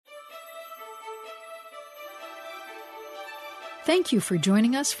Thank you for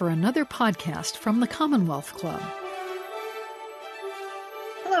joining us for another podcast from the Commonwealth Club.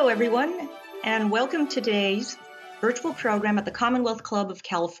 Hello, everyone, and welcome to today's virtual program at the Commonwealth Club of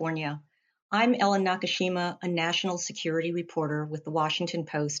California. I'm Ellen Nakashima, a national security reporter with the Washington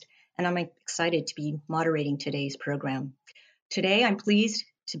Post, and I'm excited to be moderating today's program. Today, I'm pleased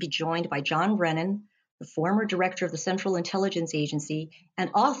to be joined by John Brennan, the former director of the Central Intelligence Agency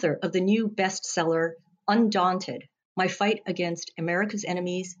and author of the new bestseller, Undaunted: My Fight Against America's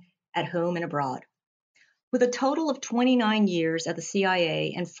Enemies at Home and Abroad. With a total of 29 years at the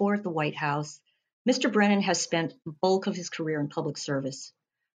CIA and 4 at the White House, Mr. Brennan has spent the bulk of his career in public service.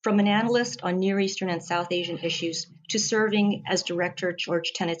 From an analyst on Near Eastern and South Asian issues to serving as Director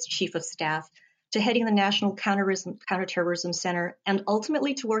George Tenet's Chief of Staff, to heading the National Counterterrorism Center, and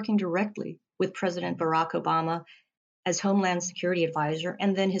ultimately to working directly with President Barack Obama as Homeland Security Advisor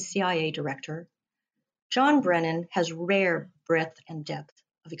and then his CIA Director, John Brennan has rare breadth and depth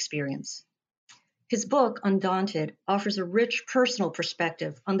of experience. His book, Undaunted, offers a rich personal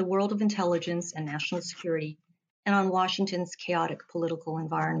perspective on the world of intelligence and national security and on Washington's chaotic political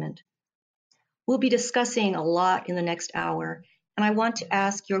environment. We'll be discussing a lot in the next hour, and I want to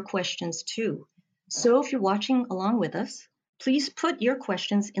ask your questions too. So if you're watching along with us, please put your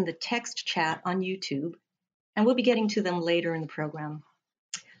questions in the text chat on YouTube, and we'll be getting to them later in the program.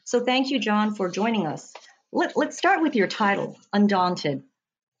 So thank you, John, for joining us. Let's start with your title, Undaunted.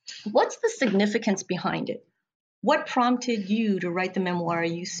 What's the significance behind it? What prompted you to write the memoir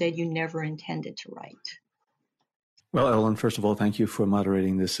you said you never intended to write? Well, Ellen, first of all, thank you for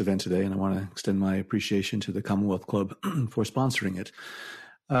moderating this event today, and I want to extend my appreciation to the Commonwealth Club for sponsoring it.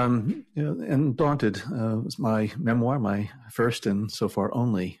 Undaunted was my memoir, my first and so far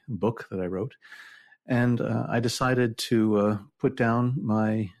only book that I wrote. And I decided to put down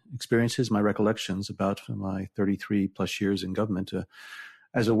my experiences, my recollections about my 33 plus years in government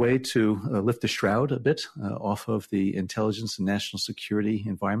as a way to lift the shroud a bit off of the intelligence and national security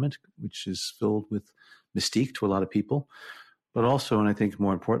environment, which is filled with mystique to a lot of people, but also, and I think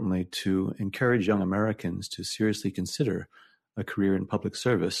more importantly, to encourage young Americans to seriously consider a career in public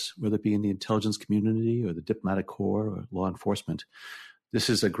service, whether it be in the intelligence community or the diplomatic corps or law enforcement. This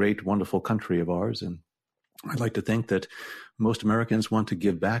is a great, wonderful country of ours, and I'd like to think that most Americans want to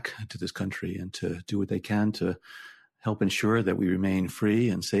give back to this country and to do what they can to help ensure that we remain free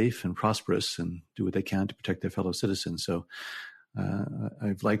and safe and prosperous and do what they can to protect their fellow citizens. So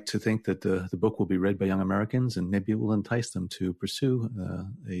I'd like to think that the book will be read by young Americans and maybe it will entice them to pursue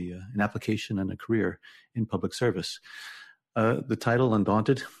an application and a career in public service. The title,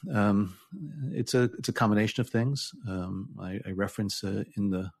 Undaunted, it's a combination of things. I reference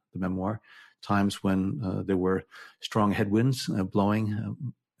in the memoir times when there were strong headwinds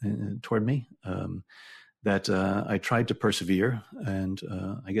blowing toward me, that I tried to persevere. And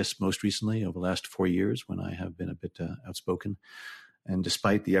I guess most recently, over the last 4 years, when I have been a bit outspoken, and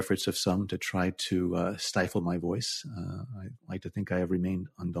despite the efforts of some to try to stifle my voice, I like to think I have remained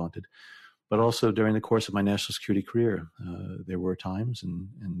undaunted. But also during the course of my national security career, there were times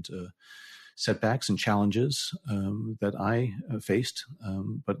and setbacks and challenges that I faced.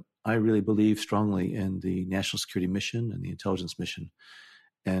 But I really believe strongly in the national security mission and the intelligence mission.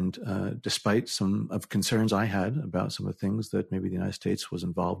 And despite some of concerns I had about some of the things that maybe the United States was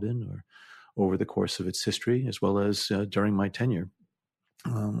involved in or over the course of its history, as well as during my tenure,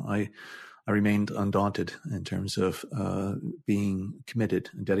 I remained undaunted in terms of being committed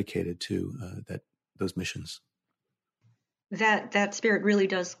and dedicated to those missions. That spirit really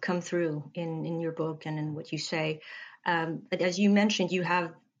does come through in your book and in what you say. But as you mentioned, you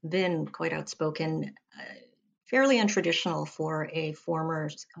have been quite outspoken, fairly untraditional for a former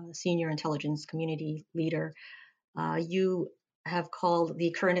senior intelligence community leader. You have called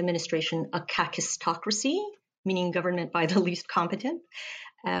the current administration a kakistocracy, meaning government by the least competent,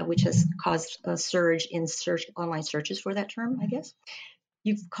 which has caused a surge in online searches for that term, I guess.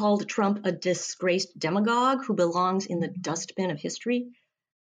 You've called Trump a disgraced demagogue who belongs in the dustbin of history.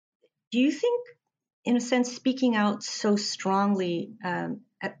 Do you think, in a sense, speaking out so strongly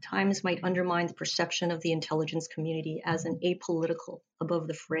at times might undermine the perception of the intelligence community as an apolitical,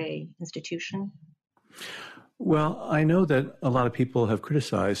 above-the-fray institution? Well, I know that a lot of people have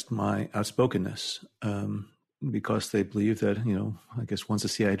criticized my outspokenness because they believe that, I guess once a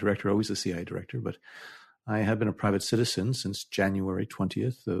CIA director, always a CIA director, but I have been a private citizen since January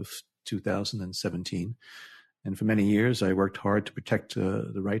 20th of 2017. And for many years, I worked hard to protect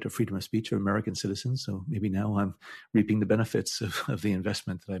the right of freedom of speech of American citizens. So maybe now I'm reaping the benefits of the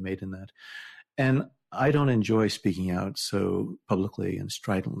investment that I made in that. And I don't enjoy speaking out so publicly and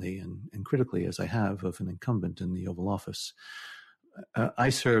stridently and critically as I have of an incumbent in the Oval Office. I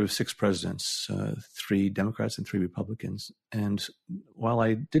served 6 presidents, 3 Democrats and 3 Republicans. And while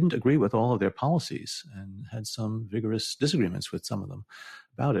I didn't agree with all of their policies and had some vigorous disagreements with some of them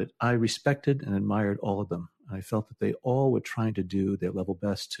about it, I respected and admired all of them. I felt that they all were trying to do their level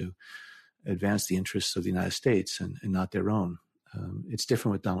best to advance the interests of the United States and not their own. It's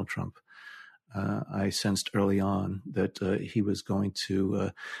different with Donald Trump. I sensed early on that he was going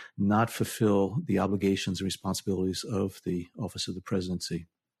to not fulfill the obligations and responsibilities of the office of the presidency.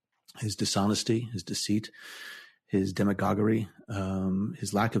 His dishonesty, his deceit, his demagoguery,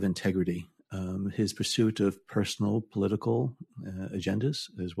 his lack of integrity, his pursuit of personal political agendas,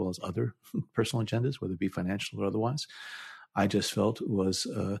 as well as other personal agendas, whether it be financial or otherwise, I just felt was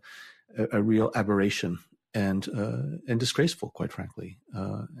a real aberration and disgraceful, quite frankly.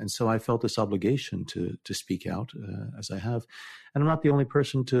 And so I felt this obligation to speak out as I have. And I'm not the only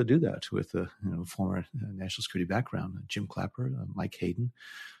person to do that with a former national security background. Jim Clapper, Mike Hayden,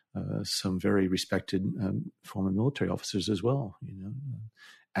 some very respected former military officers as well,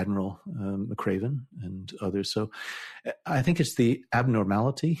 Admiral McRaven and others. So I think it's the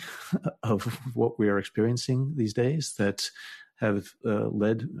abnormality of what we are experiencing these days that have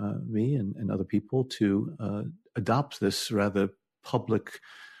led me and other people to adopt this rather public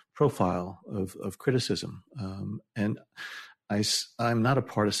profile of criticism. And I'm not a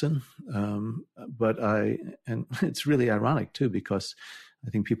partisan, but and it's really ironic too, because I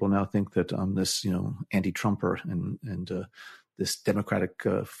think people now think that I'm this, anti-Trumper and this Democratic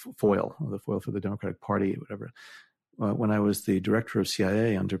foil, the foil for the Democratic Party, whatever. When I was the director of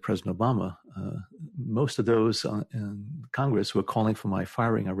CIA under President Obama, most of those in Congress who were calling for my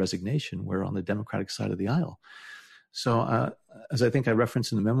firing or resignation were on the Democratic side of the aisle. So as I think I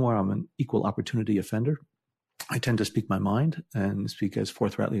referenced in the memoir, I'm an equal opportunity offender. I tend to speak my mind and speak as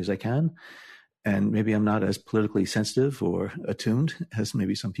forthrightly as I can. And maybe I'm not as politically sensitive or attuned as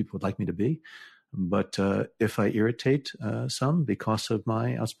maybe some people would like me to be. But if I irritate some because of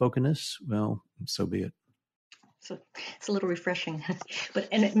my outspokenness, well, so be it. So it's a little refreshing,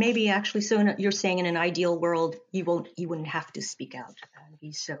 and it maybe actually, so you're saying in an ideal world, you wouldn't have to speak out.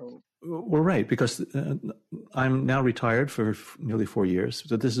 So well, right, because I'm now retired for nearly 4 years.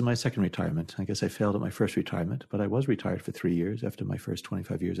 So this is my second retirement. I guess I failed at my first retirement, but I was retired for 3 years after my first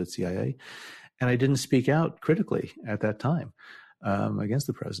 25 years at CIA, and I didn't speak out critically at that time against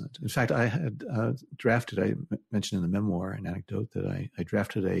the president. In fact, I had drafted. I mentioned in the memoir an anecdote that I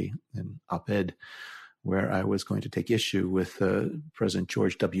drafted an op-ed where I was going to take issue with President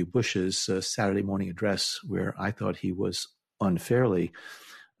George W. Bush's Saturday morning address, where I thought he was unfairly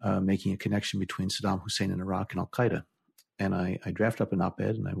making a connection between Saddam Hussein in Iraq and al-Qaeda. And I drafted up an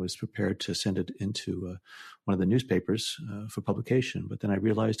op-ed, and I was prepared to send it into one of the newspapers for publication. But then I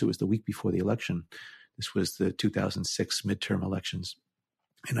realized it was the week before the election. This was the 2006 midterm elections.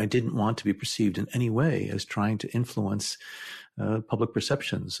 And I didn't want to be perceived in any way as trying to influence public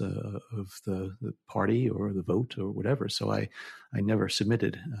perceptions of the party or the vote or whatever. So I never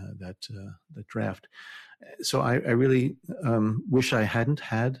submitted that draft. So I really wish I hadn't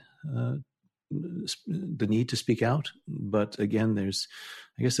had the need to speak out. But again,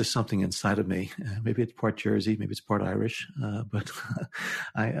 I guess there's something inside of me. Maybe it's part Jersey, maybe it's part Irish. But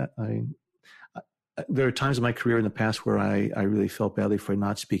there are times in my career in the past where I really felt badly for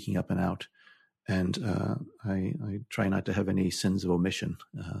not speaking up and out. And I try not to have any sins of omission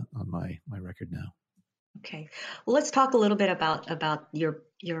on my record now. Okay. Well, let's talk a little bit about your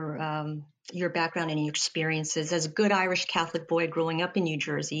background and your experiences. As a good Irish Catholic boy growing up in New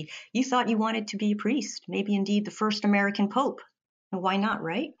Jersey, you thought you wanted to be a priest, maybe indeed the first American pope. And why not,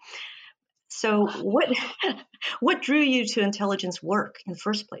 right? So what drew you to intelligence work in the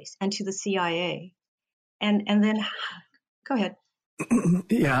first place and to the CIA? And then, go ahead.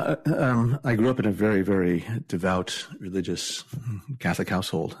 Yeah, I grew up in a very, very devout, religious Catholic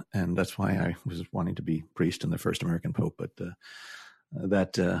household, and that's why I was wanting to be priest and the first American pope. But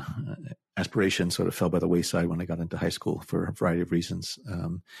that aspiration sort of fell by the wayside when I got into high school for a variety of reasons.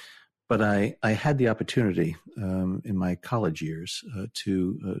 But I had the opportunity in my college years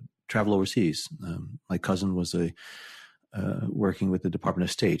to travel overseas. My cousin was working with the Department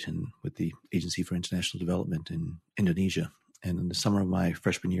of State and with the Agency for International Development in Indonesia. And in the summer of my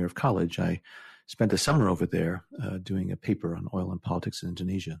freshman year of college, I spent the summer over there doing a paper on oil and politics in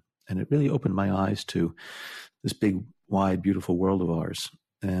Indonesia. And it really opened my eyes to this big, wide, beautiful world of ours.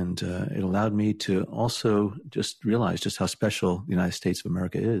 And it allowed me to also just realize just how special the United States of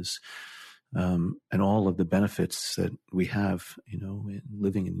America is, and all of the benefits that we have, in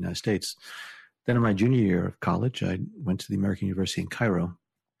living in the United States. Then in my junior year of college, I went to the American University in Cairo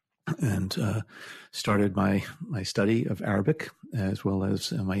and started my study of Arabic, as well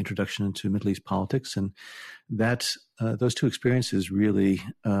as my introduction into Middle East politics. And that those two experiences really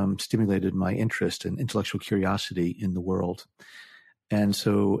stimulated my interest and intellectual curiosity in the world. And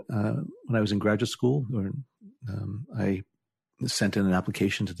so when I was in graduate school, I sent in an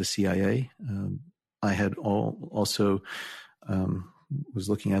application to the CIA. I had also was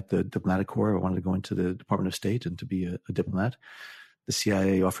looking at the diplomatic corps. I wanted to go into the Department of State and to be a diplomat. The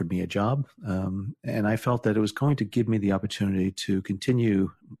CIA offered me a job, and I felt that it was going to give me the opportunity to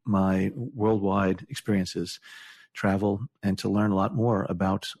continue my worldwide experiences, travel, and to learn a lot more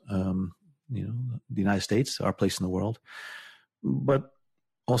about the United States, our place in the world. But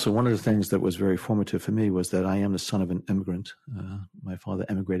also, one of the things that was very formative for me was that I am the son of an immigrant. My father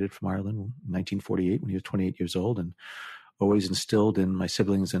emigrated from Ireland in 1948 when he was 28 years old, and always instilled in my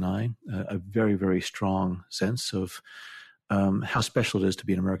siblings and I a very, very strong sense of how special it is to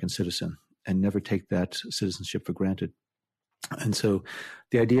be an American citizen and never take that citizenship for granted. And so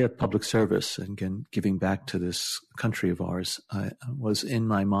the idea of public service and again, giving back to this country of ours was in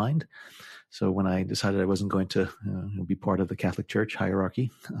my mind. So when I decided I wasn't going to be part of the Catholic Church hierarchy,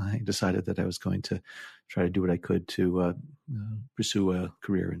 I decided that I was going to try to do what I could to pursue a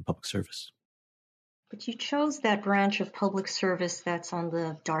career in public service. But you chose that branch of public service that's on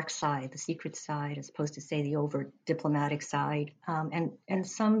the dark side, the secret side, as opposed to, say, the overt diplomatic side. And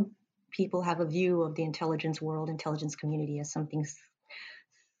some people have a view of the intelligence community as something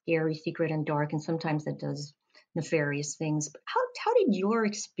scary, secret, and dark, and sometimes that does nefarious things. But how did your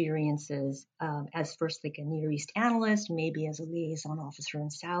experiences as first like a Near East analyst, maybe as a liaison officer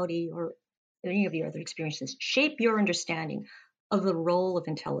in Saudi, or any of your other experiences shape your understanding of the role of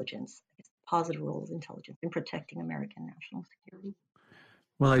intelligence? Positive role of intelligence in protecting American national security?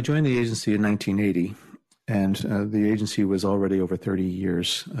 Well, I joined the agency in 1980, and the agency was already over 30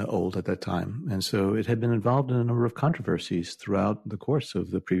 years old at that time. And so it had been involved in a number of controversies throughout the course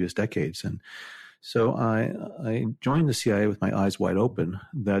of the previous decades. And so I joined the CIA with my eyes wide open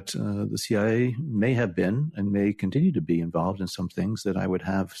that the CIA may have been and may continue to be involved in some things that I would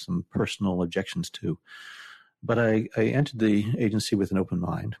have some personal objections to. But I entered the agency with an open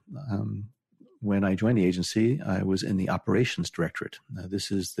mind. When I joined the agency, I was in the operations directorate.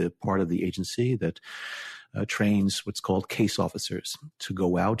 This is the part of the agency that trains what's called case officers to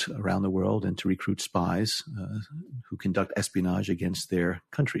go out around the world and to recruit spies who conduct espionage against their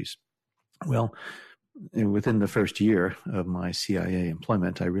countries. Well, within the first year of my CIA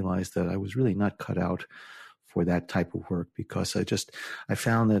employment, I realized that I was really not cut out for that type of work because I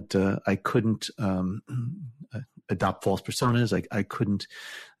found that I couldn't adopt false personas. I couldn't,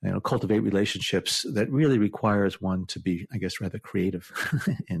 cultivate relationships that really requires one to be, I guess, rather creative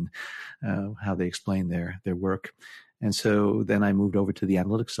in how they explain their work. And so then I moved over to the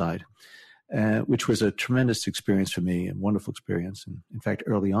analytics side, which was a tremendous experience for me and wonderful experience. And in fact,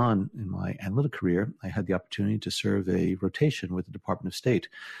 early on in my analytic career, I had the opportunity to serve a rotation with the Department of State.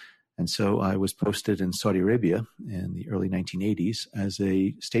 And so I was posted in Saudi Arabia in the early 1980s as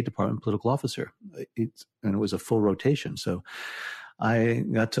a State Department political officer. And it was a full rotation. So I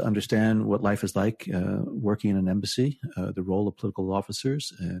got to understand what life is like working in an embassy, the role of political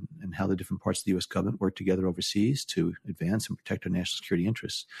officers, and how the different parts of the U.S. government work together overseas to advance and protect our national security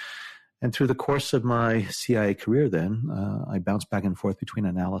interests. And through the course of my CIA career then, I bounced back and forth between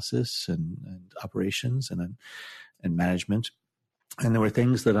analysis and operations and management. And there were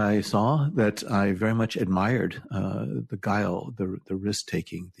things that I saw that I very much admired, the guile, the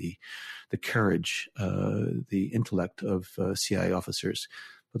risk-taking, the courage, the intellect of CIA officers.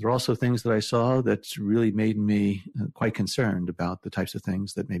 But there are also things that I saw that really made me quite concerned about the types of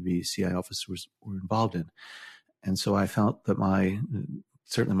things that maybe CIA officers were involved in. And so I felt that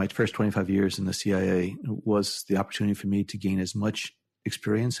certainly my first 25 years in the CIA was the opportunity for me to gain as much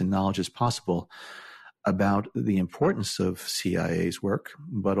experience and knowledge as possible about the importance of CIA's work,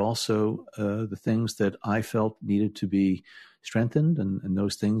 but also the things that I felt needed to be strengthened and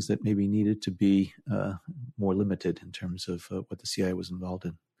those things that maybe needed to be more limited in terms of what the CIA was involved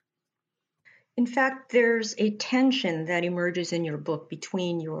in. In fact, there's a tension that emerges in your book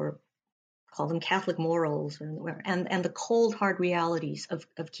between your, call them Catholic morals, and the cold, hard realities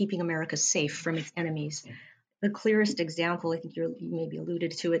of keeping America safe from its enemies. The clearest example, I think you maybe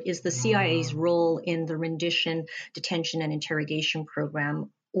alluded to it, is the CIA's role in the rendition, detention, and interrogation program,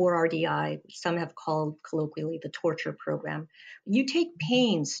 or RDI, which some have called colloquially the torture program. You take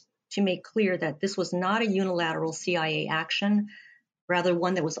pains to make clear that this was not a unilateral CIA action, rather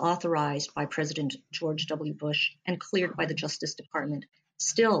one that was authorized by President George W. Bush and cleared by the Justice Department.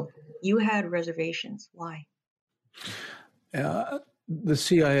 Still, you had reservations. Why? The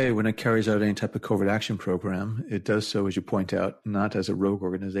CIA, when it carries out any type of covert action program, it does so, as you point out, not as a rogue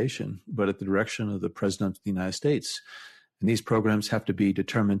organization, but at the direction of the President of the United States. And these programs have to be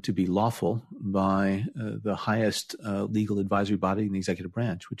determined to be lawful by the highest legal advisory body in the executive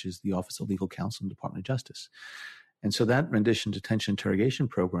branch, which is the Office of Legal Counsel and Department of Justice. And so that rendition, detention, interrogation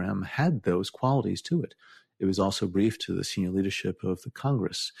program had those qualities to it. It was also briefed to the senior leadership of the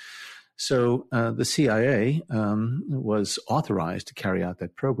Congress. So the CIA was authorized to carry out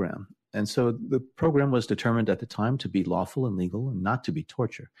that program. And so the program was determined at the time to be lawful and legal and not to be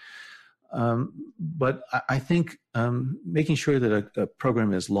torture. But I think making sure that a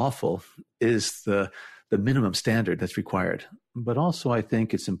program is lawful is the minimum standard that's required. But also I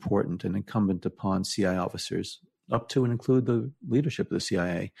think it's important and incumbent upon CIA officers, up to and include the leadership of the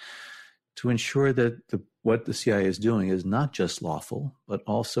CIA, to ensure that what the CIA is doing is not just lawful, but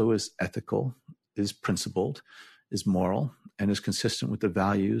also is ethical, is principled, is moral, and is consistent with the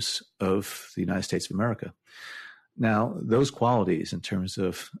values of the United States of America. Now, those qualities in terms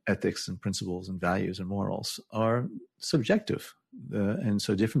of ethics and principles and values and morals are subjective. And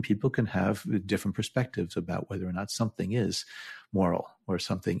so different people can have different perspectives about whether or not something is moral or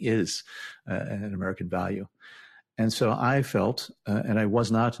something is an American value. And so I felt, and I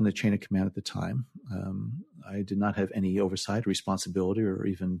was not in the chain of command at the time, I did not have any oversight, responsibility, or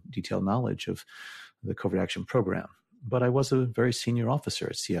even detailed knowledge of the covert action program. But I was a very senior officer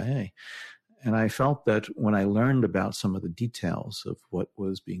at CIA. And I felt that when I learned about some of the details of what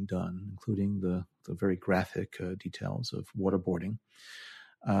was being done, including the very graphic details of waterboarding,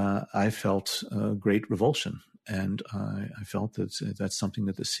 I felt great revulsion. And I felt that that's something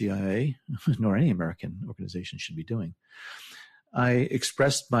that the CIA, nor any American organization, should be doing. I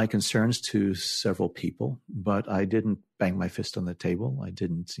expressed my concerns to several people, but I didn't bang my fist on the table. I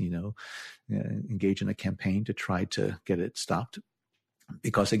didn't, engage in a campaign to try to get it stopped.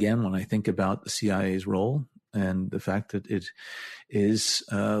 Because again, when I think about the CIA's role and the fact that it is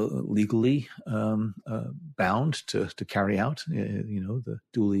legally bound to carry out, the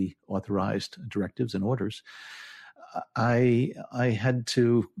duly authorized directives and orders, I had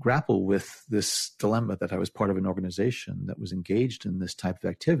to grapple with this dilemma that I was part of an organization that was engaged in this type of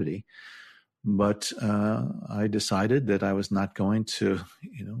activity. But I decided that I was not going to,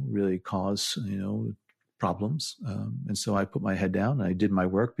 really cause, problems. And so I put my head down and I did my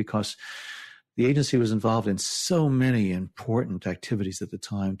work, because the agency was involved in so many important activities at the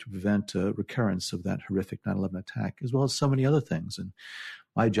time to prevent a recurrence of that horrific 9/11 attack, as well as so many other things. And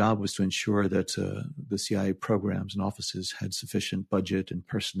my job was to ensure that the CIA programs and offices had sufficient budget and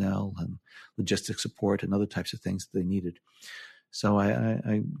personnel and logistic support and other types of things that they needed. So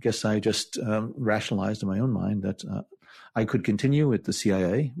I guess I just rationalized in my own mind that I could continue at the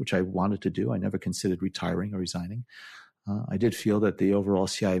CIA, which I wanted to do. I never considered retiring or resigning. I did feel that the overall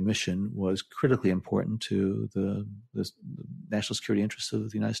CIA mission was critically important to the national security interests of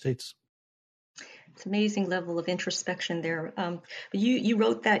the United States. It's an amazing level of introspection there. But you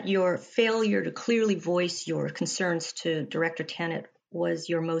wrote that your failure to clearly voice your concerns to Director Tenet was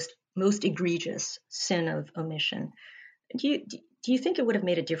your most egregious sin of omission. Do you think it would have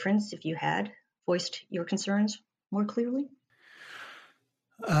made a difference if you had voiced your concerns more clearly?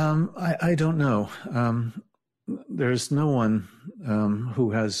 I don't know. There's no one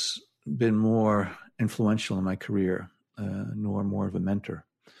who has been more influential in my career, nor more of a mentor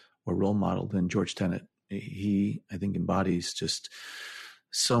or role model than George Tenet. He, I think, embodies just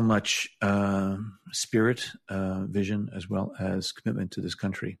so much spirit, vision, as well as commitment to this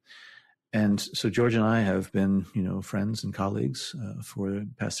country. And so George and I have been, friends and colleagues for the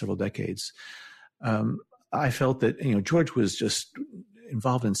past several decades. I felt that, George was just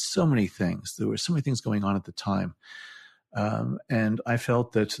involved in so many things. There were so many things going on at the time. And I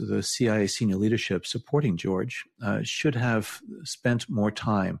felt that the CIA senior leadership supporting George should have spent more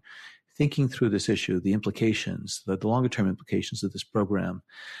time thinking through this issue, the implications, the longer-term implications of this program.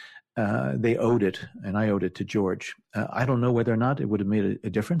 They owed it, and I owed it to George. I don't know whether or not it would have made a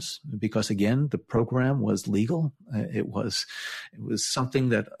difference, because again, the program was legal. It was something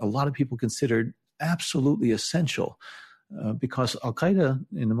that a lot of people considered absolutely essential, because Al-Qaeda,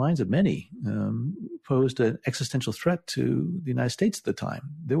 in the minds of many, posed an existential threat to the United States at the time.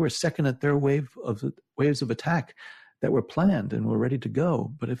 They were second at their waves of attack that were planned and were ready to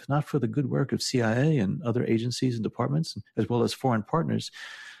go. But if not for the good work of CIA and other agencies and departments, as well as foreign partners,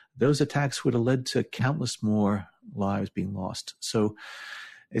 those attacks would have led to countless more lives being lost. So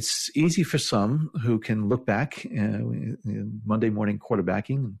it's easy for some who can look back in Monday morning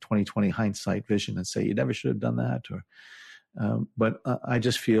quarterbacking, 20/20 hindsight vision, and say, you never should have done that, or But I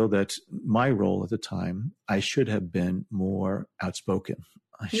just feel that my role at the time, I should have been more outspoken.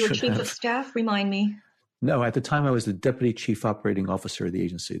 You were chief of staff? Remind me. No, at the time I was the deputy chief operating officer of the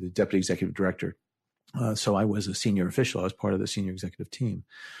agency, the deputy executive director. So I was a senior official. I was part of the senior executive team.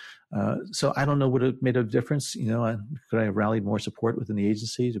 So I don't know what it made a difference. Could I have rallied more support within the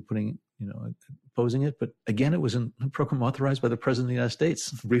agency to opposing it? But again, it was a program authorized by the President of the United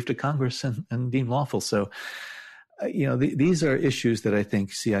States, briefed to Congress and deemed lawful. So, these are issues that I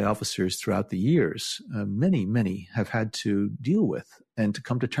think CI officers throughout the years, many have had to deal with and to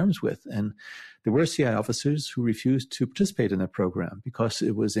come to terms with. And there were CI officers who refused to participate in that program because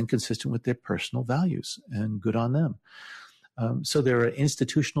it was inconsistent with their personal values, and good on them. So there are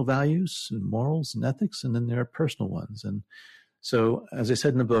institutional values and morals and ethics, and then there are personal ones. And so, as I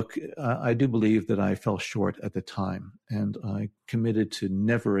said in the book, I do believe that I fell short at the time, and I committed to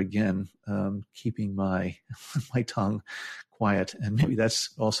never again keeping my tongue quiet. And maybe that's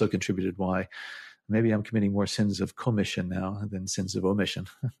also contributed why maybe I'm committing more sins of commission now than sins of omission.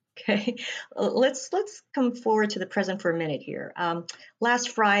 Okay, let's come forward to the present for a minute here. Last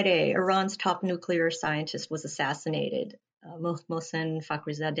Friday, Iran's top nuclear scientist was assassinated. Mohsen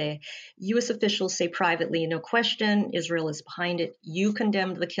Fakhrizadeh. U.S. officials say privately, no question, Israel is behind it. You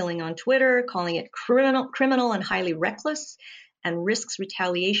condemned the killing on Twitter, calling it criminal and highly reckless, and risks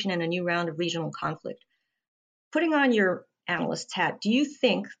retaliation and a new round of regional conflict. Putting on your analyst's hat, do you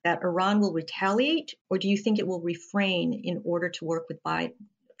think that Iran will retaliate, or do you think it will refrain in order to work with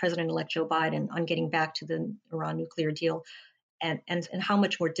President-elect Joe Biden on getting back to the Iran nuclear deal? And how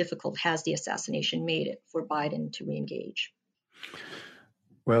much more difficult has the assassination made it for Biden to reengage?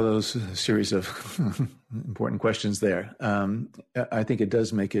 Well, those are a series of important questions there. I think it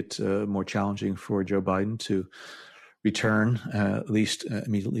does make it more challenging for Joe Biden to return, at least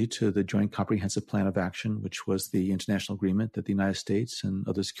immediately, to the Joint Comprehensive Plan of Action, which was the international agreement that the United States and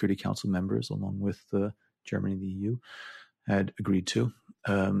other Security Council members, along with Germany and the EU, had agreed to.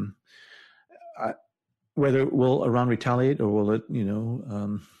 Whether will Iran retaliate or will it,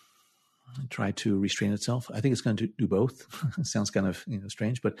 try to restrain itself? I think it's going to do both. It sounds kind of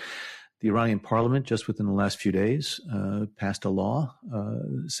strange, but the Iranian parliament just within the last few days passed a law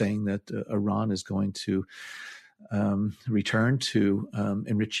saying that Iran is going to return to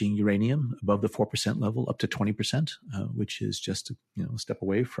enriching uranium above the 4% level up to 20%, which is just a step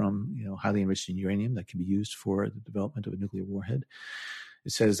away from highly enriched uranium that can be used for the development of a nuclear warhead.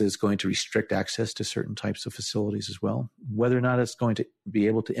 It says it's going to restrict access to certain types of facilities as well. Whether or not it's going to be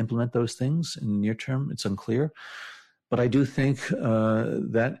able to implement those things in the near term, it's unclear. But I do think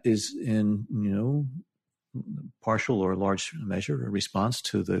that is in, partial or large measure a response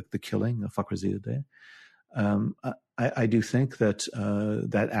to the killing of Fakhrizadeh. I do think that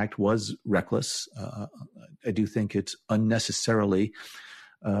that act was reckless. I do think it unnecessarily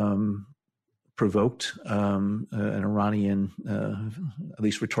provoked an Iranian, at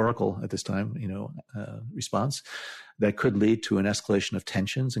least rhetorical at this time, response that could lead to an escalation of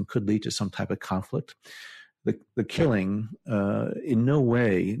tensions and could lead to some type of conflict. The killing in no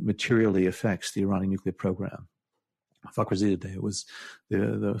way materially affects the Iranian nuclear program. Fakhrizadeh was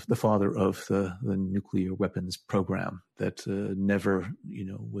the father of the nuclear weapons program that never,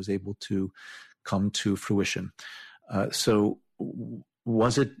 was able to come to fruition. So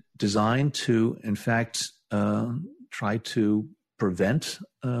was it designed to, in fact, try to prevent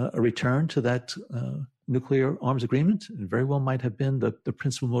a return to that nuclear arms agreement? It very well might have been the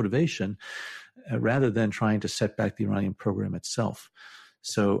principal motivation, rather than trying to set back the Iranian program itself.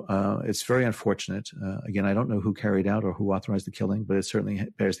 So it's very unfortunate. Again, I don't know who carried out or who authorized the killing, but it certainly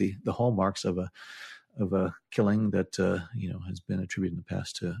bears the hallmarks of a killing that has been attributed in the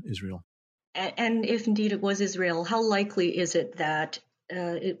past to Israel. And if indeed it was Israel, how likely is it that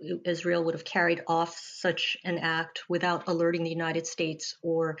Israel would have carried off such an act without alerting the United States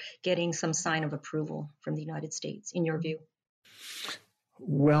or getting some sign of approval from the United States, in your view?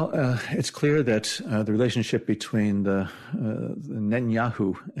 Well, it's clear that the relationship between the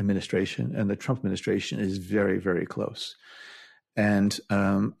Netanyahu administration and the Trump administration is very, very close. And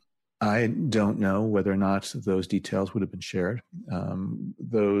I don't know whether or not those details would have been shared.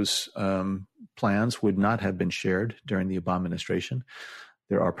 Those plans would not have been shared during the Obama administration.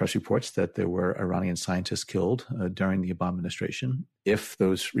 There are press reports that there were Iranian scientists killed during the Obama administration. If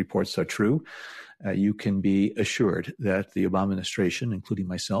those reports are true, you can be assured that the Obama administration, including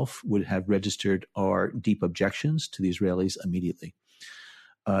myself, would have registered our deep objections to the Israelis immediately.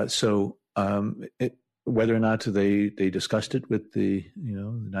 Whether or not they discussed it with the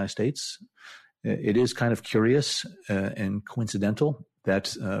United States, It is kind of curious and coincidental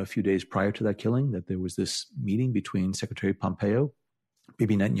that a few days prior to that killing, that there was this meeting between Secretary Pompeo,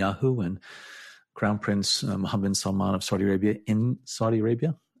 Bibi Netanyahu, and Crown Prince Mohammed bin Salman of Saudi Arabia in Saudi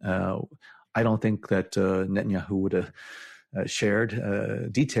Arabia. I don't think that Netanyahu would have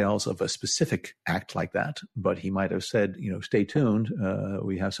shared details of a specific act like that, but he might have said, stay tuned.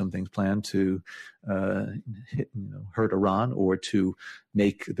 We have some things planned to hurt Iran or to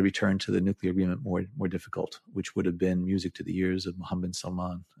make the return to the nuclear agreement more difficult, which would have been music to the ears of Mohammed bin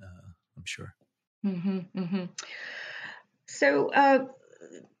Salman, I'm sure. Mm-hmm, mm-hmm. So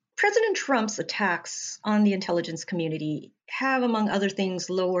President Trump's attacks on the intelligence community have, among other things,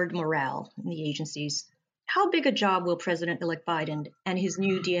 lowered morale in the agencies. How big a job will President-elect Biden and his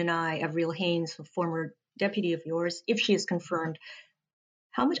new DNI, Avril Haines, a former deputy of yours, if she is confirmed,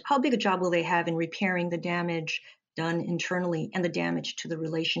 how big a job will they have in repairing the damage done internally and the damage to the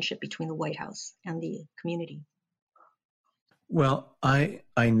relationship between the White House and the community? Well, I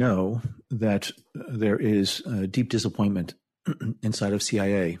know that there is deep disappointment inside of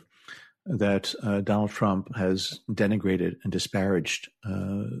CIA that Donald Trump has denigrated and disparaged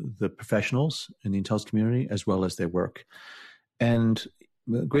the professionals in the intelligence community as well as their work. And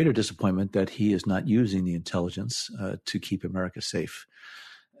greater disappointment that he is not using the intelligence to keep America safe.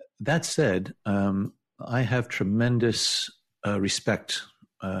 That said, I have tremendous respect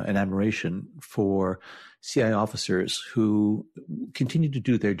and admiration for CIA officers who continue to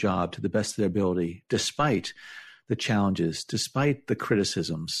do their job to the best of their ability, despite the challenges, despite the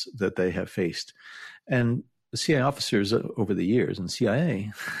criticisms that they have faced. And the CIA officers over the years, and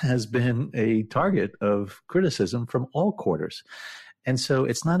CIA has been a target of criticism from all quarters. And so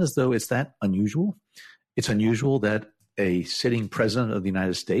it's not as though it's that unusual. It's unusual that a sitting president of the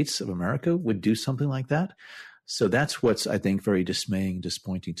United States of America would do something like that. So that's what's, I think, very dismaying,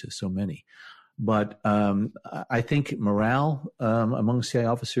 disappointing to so many. But I think morale among CIA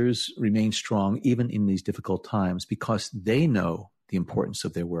officers remains strong even in these difficult times because they know the importance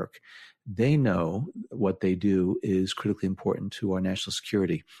of their work. They know what they do is critically important to our national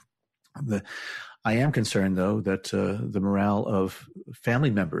security. I am concerned, though, that the morale of family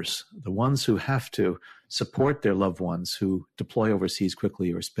members, the ones who have to support their loved ones who deploy overseas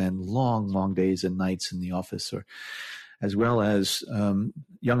quickly or spend long, long days and nights in the office, or as well as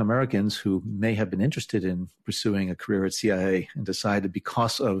young Americans who may have been interested in pursuing a career at CIA and decided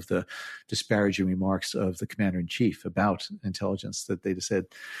because of the disparaging remarks of the commander-in-chief about intelligence that they said,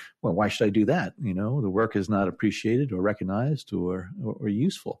 well, why should I do that? The work is not appreciated or recognized or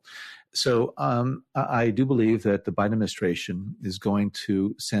useful. So I do believe that the Biden administration is going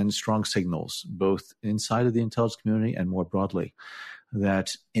to send strong signals, both inside of the intelligence community and more broadly,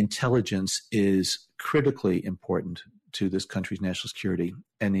 that intelligence is critically important to this country's national security.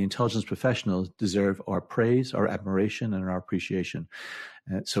 And the intelligence professionals deserve our praise, our admiration, and our appreciation.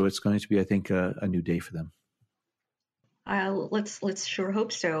 So it's going to be, I think, a new day for them. Let's sure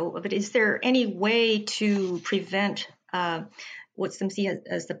hope so. But is there any way to prevent what some see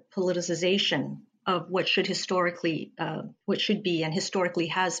as the politicization of what should be and historically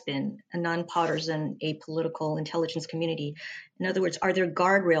has been a nonpartisan, apolitical intelligence community? In other words, are there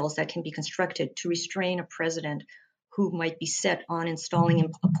guardrails that can be constructed to restrain a president who might be set on installing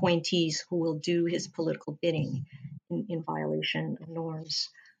appointees who will do his political bidding in violation of norms?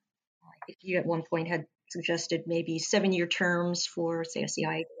 I think you at one point had suggested maybe 7-year terms for, say, a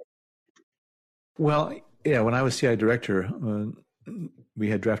CIA. Well, yeah, when I was CIA director, we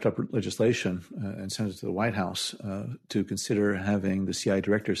had drafted up legislation and sent it to the White House to consider having the CIA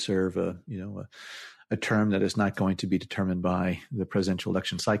director serve a term that is not going to be determined by the presidential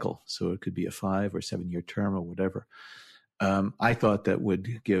election cycle. So it could be a 5 or 7 year term or whatever. I thought that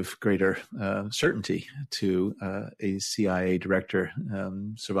would give greater certainty to a CIA director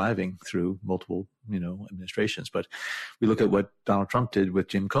surviving through multiple, administrations. But we look at what Donald Trump did with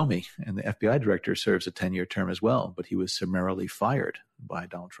Jim Comey, and the FBI director serves a 10-year term as well, but he was summarily fired by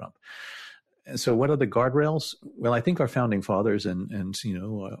Donald Trump. And so what are the guardrails? Well, I think our founding fathers and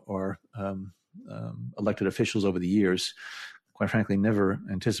our elected officials over the years, quite frankly, never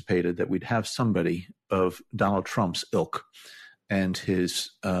anticipated that we'd have somebody of Donald Trump's ilk and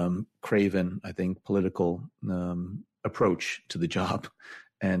his craven, I think, political approach to the job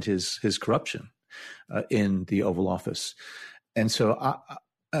and his corruption in the Oval Office. And so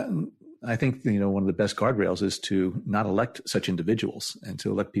I think, one of the best guardrails is to not elect such individuals and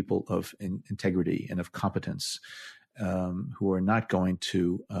to elect people of integrity and of competence who are not going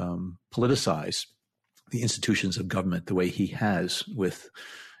to politicize the institutions of government the way he has with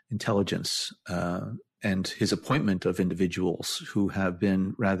intelligence and his appointment of individuals who have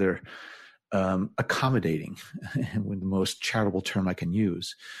been rather accommodating, with the most charitable term I can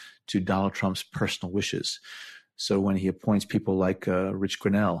use, to Donald Trump's personal wishes. So when he appoints people like Rich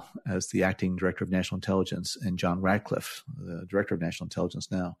Grenell as the acting director of national intelligence and John Ratcliffe, the director of national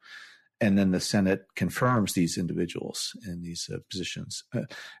intelligence now, and then the Senate confirms these individuals in these positions,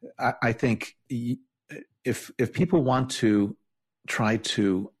 I think if people want to try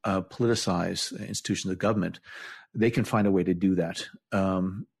to politicize institutions of government, they can find a way to do that.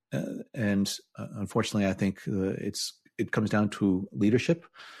 And unfortunately, I think it comes down to leadership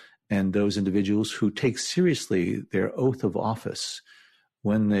and those individuals who take seriously their oath of office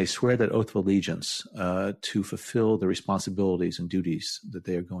when they swear that oath of allegiance to fulfill the responsibilities and duties that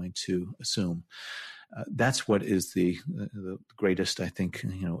they are going to assume. That's what is the greatest, I think,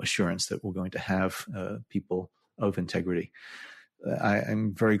 assurance that we're going to have people of integrity.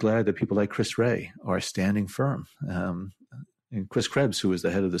 I'm very glad that people like Chris Wray are standing firm. And Chris Krebs, who was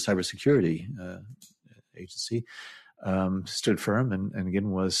the head of the cybersecurity agency, stood firm and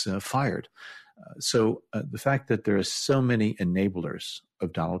again was fired. So the fact that there are so many enablers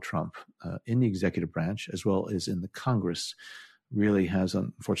of Donald Trump in the executive branch as well as in the Congress really has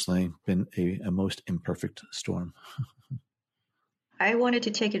unfortunately been a most imperfect storm. I wanted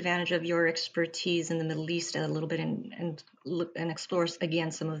to take advantage of your expertise in the Middle East a little bit and explore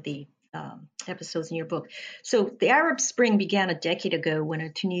again some of the episodes in your book. So the Arab Spring began a decade ago when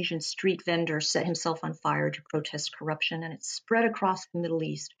a Tunisian street vendor set himself on fire to protest corruption, and it spread across the Middle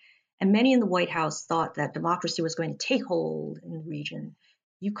East. And many in the White House thought that democracy was going to take hold in the region.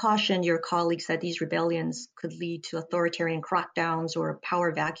 You cautioned your colleagues that these rebellions could lead to authoritarian crackdowns or a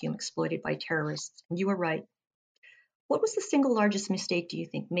power vacuum exploited by terrorists. And you were right. What was the single largest mistake, do you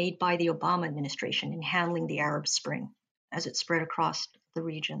think, made by the Obama administration in handling the Arab Spring as it spread across the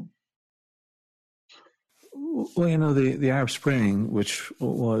region? Well, the Arab Spring, which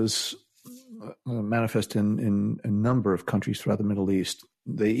was manifest in a number of countries throughout the Middle East,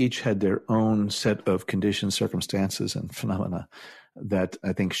 they each had their own set of conditions, circumstances, and phenomena that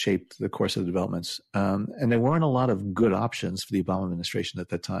I think shaped the course of the developments. And there weren't a lot of good options for the Obama administration at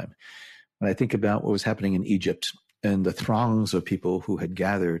that time. When I think about what was happening in Egypt and the throngs of people who had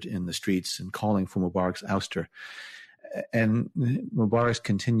gathered in the streets and calling for Mubarak's ouster, and Mubarak's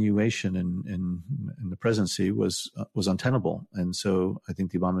continuation in the presidency was untenable. And so I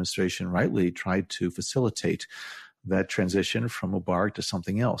think the Obama administration rightly tried to facilitate that transition from Mubarak to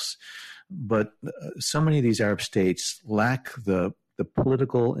something else. But so many of these Arab states lack the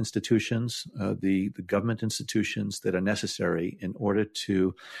political institutions, the government institutions that are necessary in order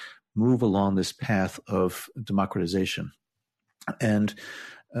to move along this path of democratization. And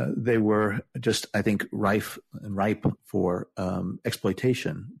they were just, I think, ripe for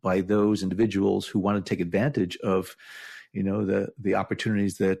exploitation by those individuals who wanted to take advantage of, the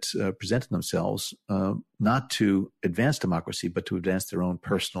opportunities that presented themselves, not to advance democracy, but to advance their own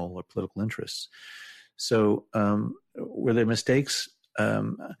personal or political interests. So, were there mistakes?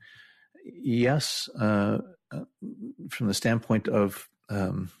 Yes, from the standpoint of,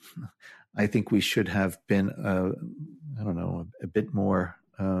 I think we should have been, a bit more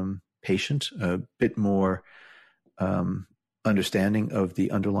patient, a bit more understanding of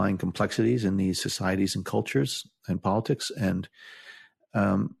the underlying complexities in these societies and cultures and politics. And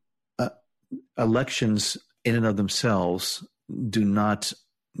elections in and of themselves do not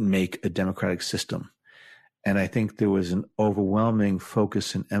make a democratic system. And I think there was an overwhelming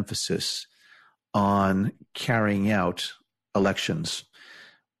focus and emphasis on carrying out elections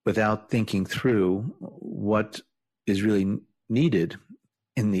without thinking through what is really needed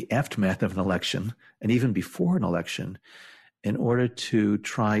in the aftermath of an election and even before an election in order to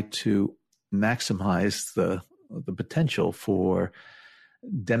try to maximize the potential for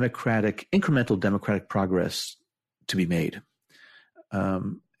incremental democratic progress to be made.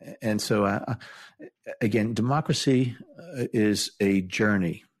 And so, again, democracy is a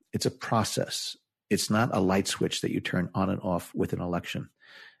journey. It's a process. It's not a light switch that you turn on and off with an election.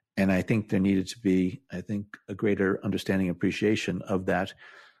 And I think there needed to be, a greater understanding and appreciation of that,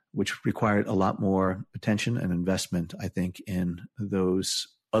 which required a lot more attention and investment, I think, in those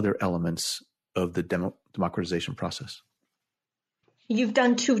other elements of the democratization process. You've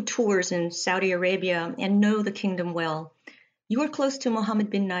done 2 tours in Saudi Arabia and know the kingdom well. You were close to Mohammed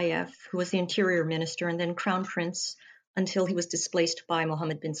bin Nayef, who was the interior minister and then crown prince until he was displaced by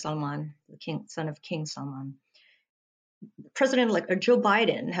Mohammed bin Salman, the son of King Salman. President-elect Joe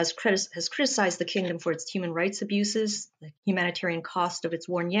Biden has criticized the kingdom for its human rights abuses, the humanitarian cost of its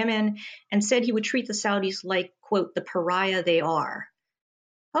war in Yemen, and said he would treat the Saudis like, quote, the pariah they are.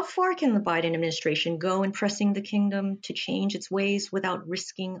 How far can the Biden administration go in pressing the kingdom to change its ways without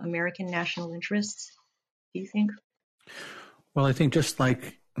risking American national interests, do you think? Well, I think just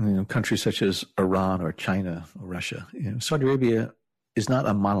like countries such as Iran or China or Russia, Saudi Arabia is not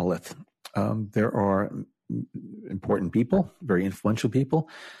a monolith. There are important people, very influential people,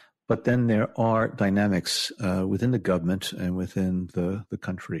 but then there are dynamics within the government and within the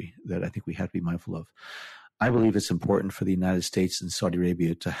country that I think we have to be mindful of. I believe it's important for the United States and Saudi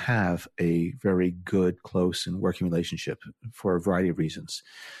Arabia to have a very good, close, and working relationship for a variety of reasons.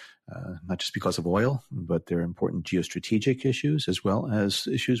 Not just because of oil, but there are important geostrategic issues as well as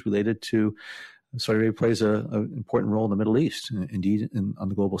issues related to Saudi Arabia plays an important role in the Middle East, indeed on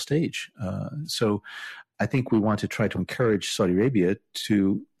the global stage. So I think we want to try to encourage Saudi Arabia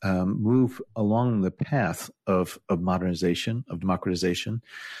to move along the path of modernization, of democratization,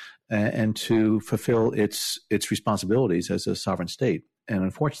 and to fulfill its responsibilities as a sovereign state. And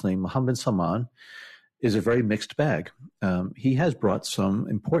unfortunately, Mohammed bin Salman is a very mixed bag. He has brought some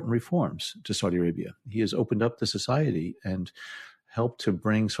important reforms to Saudi Arabia. He has opened up the society and helped to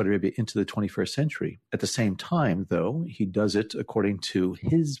bring Saudi Arabia into the 21st century. At the same time, though, he does it according to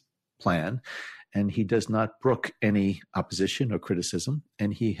his plan, and he does not brook any opposition or criticism,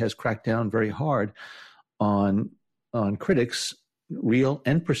 and he has cracked down very hard on critics, real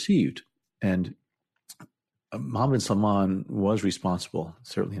and perceived. And Mohammed bin Salman was responsible,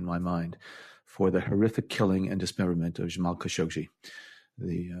 certainly in my mind, for the horrific killing and dismemberment of Jamal Khashoggi,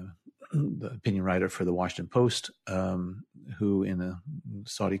 the opinion writer for the Washington Post, who in a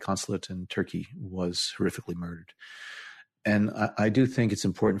Saudi consulate in Turkey was horrifically murdered. And I do think it's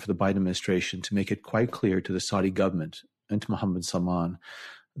important for the Biden administration to make it quite clear to the Saudi government and to Mohammed bin Salman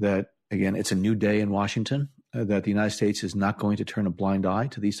that, again, it's a new day in Washington, that the United States is not going to turn a blind eye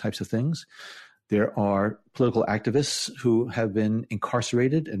to these types of things. There are political activists who have been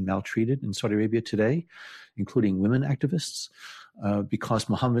incarcerated and maltreated in Saudi Arabia today, including women activists, because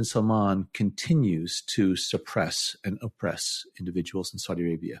Mohammed bin Salman continues to suppress and oppress individuals in Saudi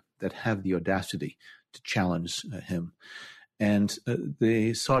Arabia that have the audacity to challenge him. And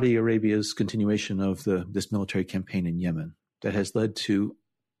the Saudi Arabia's continuation of this military campaign in Yemen that has led to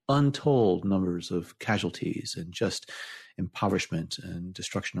untold numbers of casualties and just impoverishment and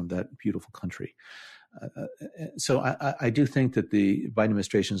destruction of that beautiful country. So I do think that the Biden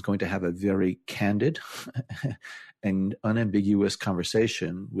administration is going to have a very candid and unambiguous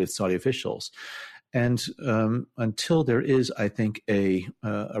conversation with Saudi officials. And until there is, I think, a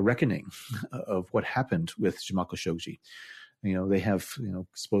reckoning of what happened with Jamal Khashoggi, they have,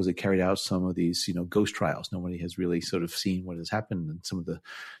 supposedly carried out some of these, ghost trials. Nobody has really sort of seen what has happened. And some of the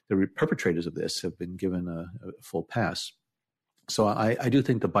perpetrators of this have been given a full pass. So I do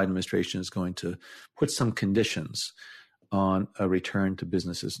think the Biden administration is going to put some conditions on a return to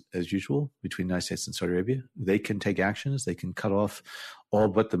business as usual between the United States and Saudi Arabia. They can take actions. They can cut off all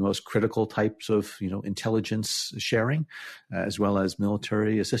but the most critical types of, intelligence sharing, as well as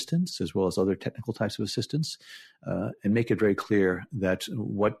military assistance, as well as other technical types of assistance, and make it very clear that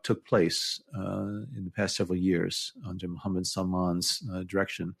what took place in the past several years under Mohammed bin Salman's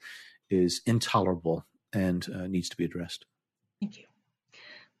direction is intolerable and needs to be addressed. Thank you.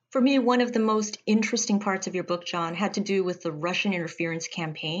 For me, one of the most interesting parts of your book, John, had to do with the Russian interference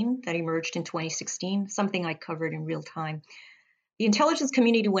campaign that emerged in 2016, something I covered in real time. The intelligence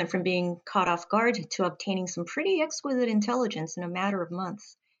community went from being caught off guard to obtaining some pretty exquisite intelligence in a matter of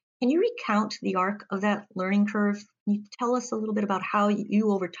months. Can you recount the arc of that learning curve? Can you tell us a little bit about how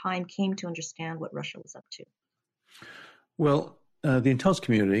you over time came to understand what Russia was up to? Well, the intelligence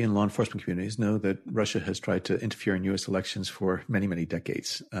community and law enforcement communities know that Russia has tried to interfere in U.S. elections for many, many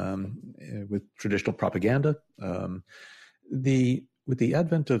decades with traditional propaganda. With the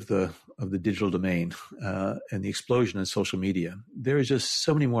advent of the digital domain and the explosion in social media, there is just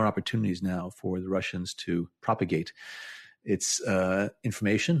so many more opportunities now for the Russians to propagate its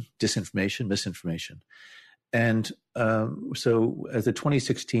information, disinformation, misinformation. And so as the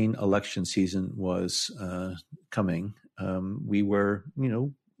 2016 election season was coming, we were,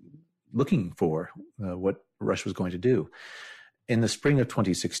 looking for what Russia was going to do. In the spring of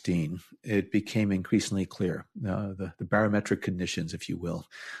 2016, it became increasingly clear. The barometric conditions, if you will,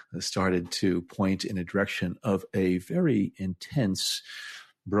 started to point in a direction of a very intense,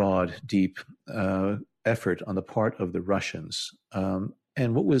 broad, deep effort on the part of the Russians.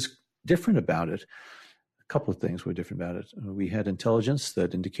 And what was different about it, a couple of things were different about it. We had intelligence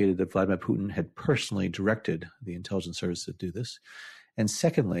that indicated that Vladimir Putin had personally directed the intelligence service to do this. And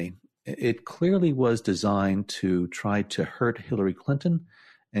secondly, it clearly was designed to try to hurt Hillary Clinton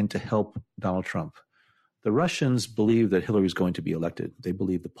and to help Donald Trump. the Russians believed that Hillary was going to be elected. They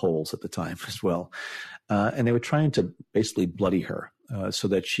believed the polls at the time as well. And they were trying to basically bloody her so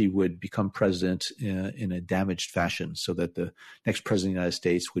that she would become president in a damaged fashion, so that the next president of the United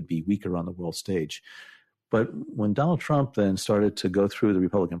States would be weaker on the world stage. But when Donald Trump then started to go through the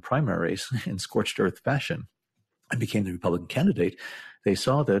Republican primaries in scorched earth fashion and became the Republican candidate, they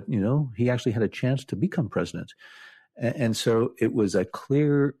saw that, he actually had a chance to become president. And so it was a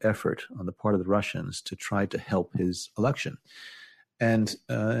clear effort on the part of the Russians to try to help his election. And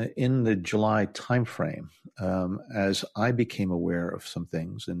in the July timeframe, as I became aware of some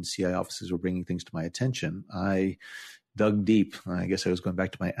things and CIA offices were bringing things to my attention, I dug deep. I guess I was going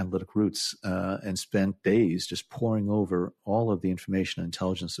back to my analytic roots and spent days just poring over all of the information and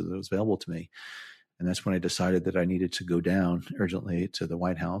intelligence that was available to me. And that's when I decided that I needed to go down urgently to the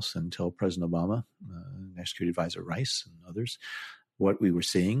White House and tell President Obama, National Security Advisor Rice and others, what we were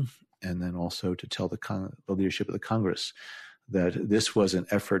seeing, and then also to tell the leadership of the Congress that this was an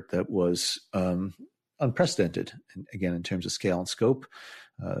effort that was unprecedented, and again, in terms of scale and scope.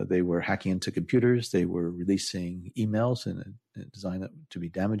 They were hacking into computers. They were releasing emails in a design to be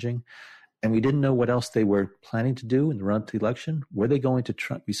damaging. And we didn't know what else they were planning to do in the run to the election. Were they going to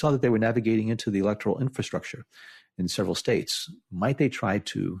try? We saw that they were navigating into the electoral infrastructure in several states. Might they try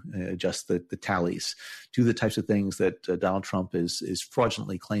to adjust the tallies, do the types of things that Donald Trump is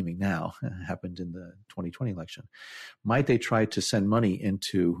fraudulently claiming now happened in the 2020 election? Might they try to send money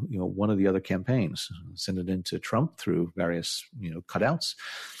into one of the other campaigns, send it into Trump through various cutouts,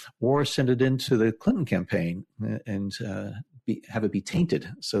 or send it into the Clinton campaign and have it be tainted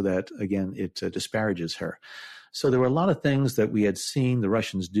so that, again, it disparages her? So there were a lot of things that we had seen the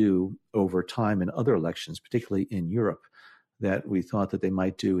Russians do over time in other elections, particularly in Europe, that we thought that they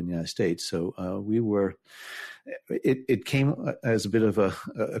might do in the United States. So it came as a bit of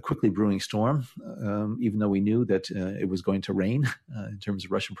a quickly brewing storm, even though we knew that it was going to rain in terms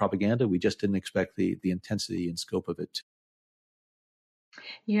of Russian propaganda. We just didn't expect the intensity and scope of it.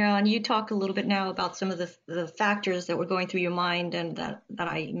 Yeah, and you talk a little bit now about some of the factors that were going through your mind and that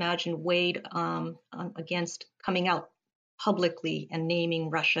I imagine weighed against coming out publicly and naming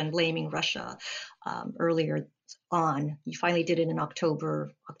Russia and blaming Russia earlier on. You finally did it in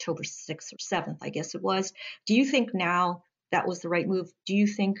October 6th or 7th, I guess it was. Do you think now that was the right move? Do you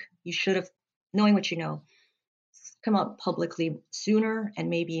think you should have, knowing what you know, come out publicly sooner and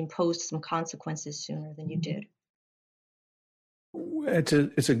maybe imposed some consequences sooner than you did?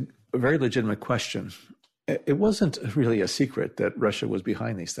 It's a very legitimate question. It wasn't really a secret that Russia was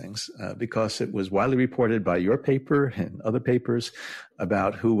behind these things because it was widely reported by your paper and other papers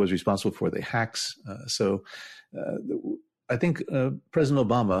about who was responsible for the hacks. So I think President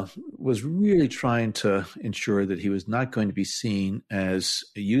Obama was really trying to ensure that he was not going to be seen as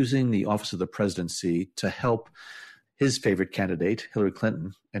using the office of the presidency to help his favorite candidate, Hillary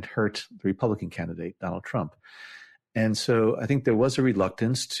Clinton, and hurt the Republican candidate, Donald Trump. And so I think there was a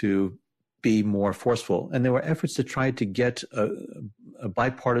reluctance to be more forceful. And there were efforts to try to get a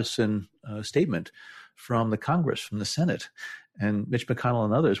bipartisan statement from the Congress, from the Senate. And Mitch McConnell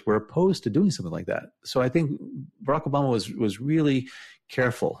and others were opposed to doing something like that. So I think Barack Obama was really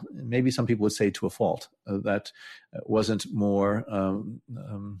careful, maybe some people would say to a fault, that wasn't more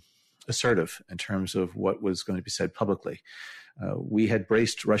assertive in terms of what was going to be said publicly. We had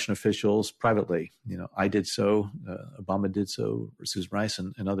braced Russian officials privately. I did so, Obama did so, Susan Rice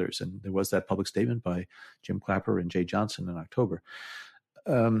and others. And there was that public statement by Jim Clapper and Jay Johnson in October.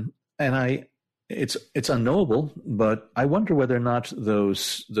 It's unknowable, but I wonder whether or not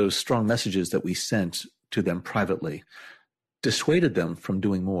those strong messages that we sent to them privately dissuaded them from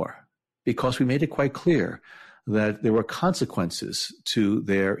doing more, because we made it quite clear that there were consequences to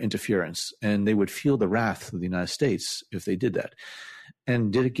their interference, and they would feel the wrath of the United States if they did that.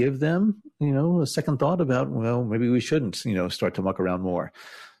 And did it give them, a second thought about, well, maybe we shouldn't, start to muck around more?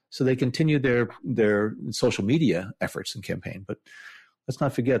 So they continued their social media efforts and campaign. But let's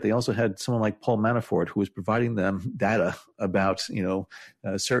not forget, they also had someone like Paul Manafort, who was providing them data about,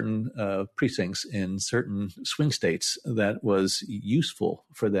 certain precincts in certain swing states that was useful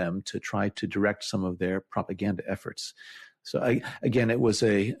for them to try to direct some of their propaganda efforts. So it was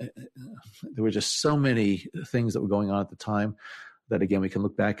there were just so many things that were going on at the time that, again, we can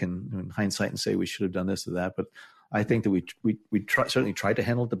look back in hindsight and say we should have done this or that. But I think that we certainly tried to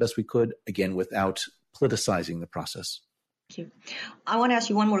handle it the best we could, again, without politicizing the process. Thank you. I want to ask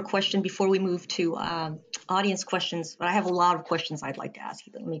you one more question before we move to audience questions, but I have a lot of questions I'd like to ask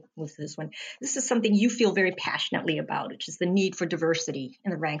you. But let me move to this one. This is something you feel very passionately about, which is the need for diversity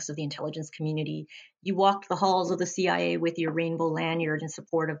in the ranks of the intelligence community. You walked the halls of the CIA with your rainbow lanyard in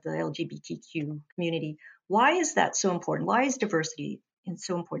support of the LGBTQ community. Why is that so important? Why is diversity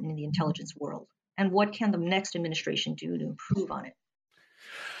so important in the intelligence world? And what can the next administration do to improve on it?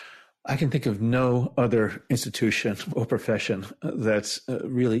 I can think of no other institution or profession that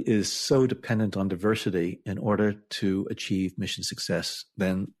really is so dependent on diversity in order to achieve mission success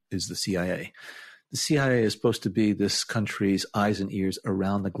than is the CIA. The CIA is supposed to be this country's eyes and ears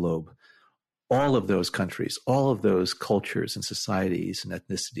around the globe. All of those countries, all of those cultures and societies and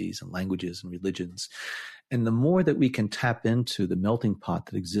ethnicities and languages and religions. And the more that we can tap into the melting pot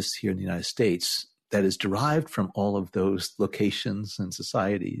that exists here in the United States, that is derived from all of those locations and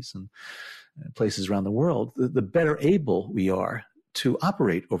societies and places around the world, the better able we are to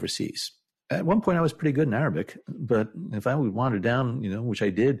operate overseas. At one point, I was pretty good in Arabic, but if I would wander down, which I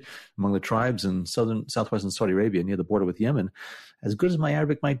did among the tribes in southwestern Saudi Arabia near the border with Yemen, as good as my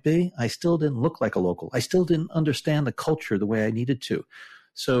Arabic might be, I still didn't look like a local. I still didn't understand the culture the way I needed to.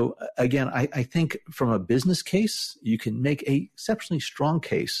 So again, I think from a business case, you can make an exceptionally strong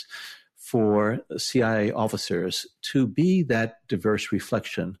case for CIA officers to be that diverse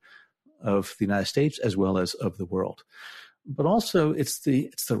reflection of the United States as well as of the world. But also it's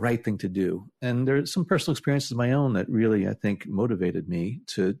the right thing to do. And there are some personal experiences of my own that really, I think, motivated me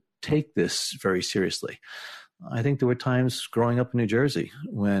to take this very seriously. I think there were times growing up in New Jersey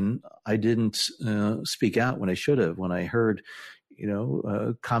when I didn't speak out when I should have, when I heard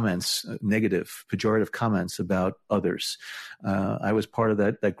comments, negative, pejorative comments about others. I was part of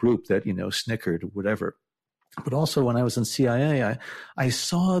that group that, snickered, whatever. But also when I was in CIA, I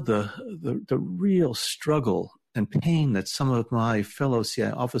saw the real struggle and pain that some of my fellow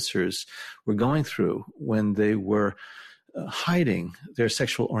CIA officers were going through when they were hiding their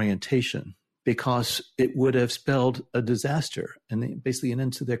sexual orientation, because it would have spelled a disaster and basically an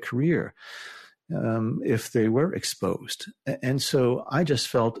end to their career if they were exposed. And so I just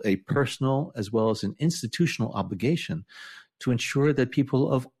felt a personal as well as an institutional obligation to ensure that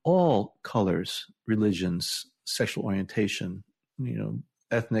people of all colors, religions, sexual orientation,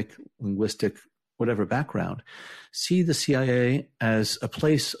 ethnic, linguistic, whatever background, see the CIA as a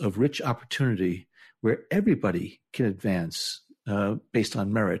place of rich opportunity where everybody can advance based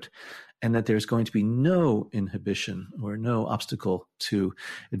on merit, and that there's going to be no inhibition or no obstacle to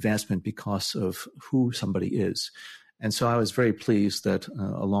advancement because of who somebody is. And so I was very pleased that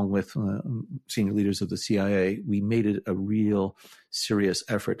along with senior leaders of the CIA, we made it a real serious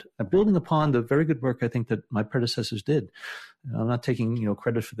effort, building upon the very good work I think that my predecessors did. I'm not taking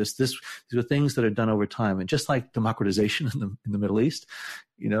credit for this. These are things that are done over time. And just like democratization in the Middle East,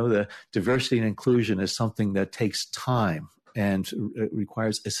 the diversity and inclusion is something that takes time and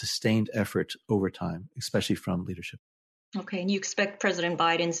requires a sustained effort over time, especially from leadership. Okay, and you expect President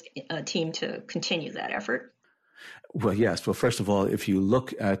Biden's team to continue that effort? Well, yes. Well, first of all, if you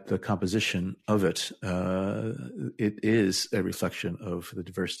look at the composition of it, it is a reflection of the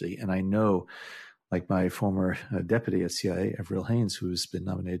diversity. And I know, like my former deputy at CIA, Avril Haines, who's been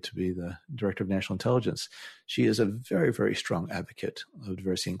nominated to be the Director of National Intelligence, she is a very, very strong advocate of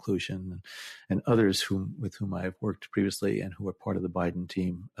diversity and inclusion, and others with whom I've worked previously and who are part of the Biden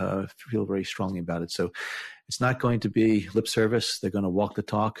team feel very strongly about it. So it's not going to be lip service. They're going to walk the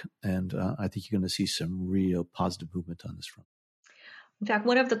talk, and I think you're going to see some real positive movement on this front. In fact,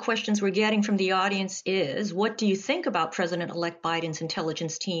 one of the questions we're getting from the audience is, what do you think about President-elect Biden's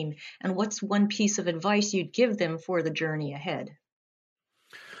intelligence team, and what's one piece of advice you'd give them for the journey ahead?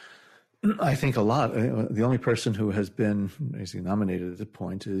 I think a lot. The only person who has been basically nominated at this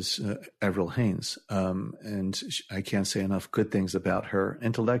point is Avril Haines. And I can't say enough good things about her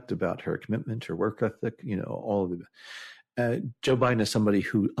intellect, about her commitment, her work ethic, all of it. Joe Biden is somebody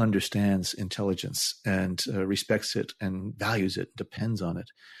who understands intelligence and respects it and values it, depends on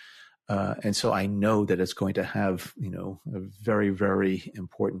it. And so I know that it's going to have, a very, very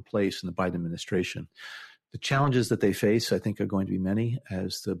important place in the Biden administration. The challenges that they face, I think, are going to be many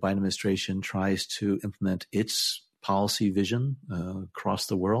as the Biden administration tries to implement its policy vision across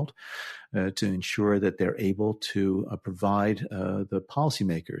the world to ensure that they're able to provide the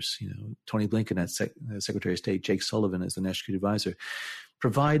policymakers, Tony Blinken as Secretary of State, Jake Sullivan as the National Security Advisor,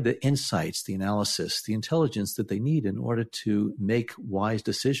 provide the insights, the analysis, the intelligence that they need in order to make wise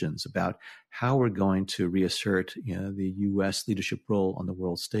decisions about how we're going to reassert the U.S. leadership role on the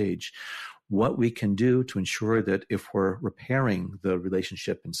world stage, what we can do to ensure that if we're repairing the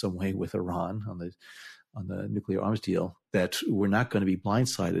relationship in some way with Iran on the on the nuclear arms deal, that we're not going to be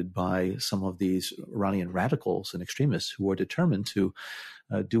blindsided by some of these Iranian radicals and extremists who are determined to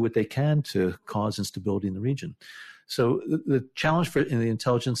do what they can to cause instability in the region. So the challenge in the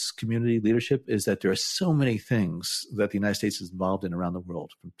intelligence community leadership is that there are so many things that the United States is involved in around the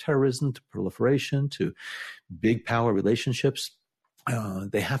world, from terrorism to proliferation to big power relationships.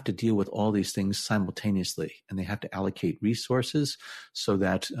 They have to deal with all these things simultaneously, and they have to allocate resources so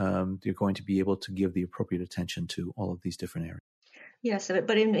that they're going to be able to give the appropriate attention to all of these different areas. Yes,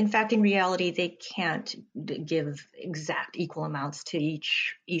 but in fact, in reality, they can't give exact equal amounts to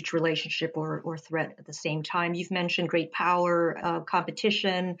each relationship or threat at the same time. You've mentioned great power,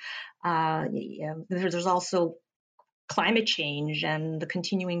 competition. There's also climate change and the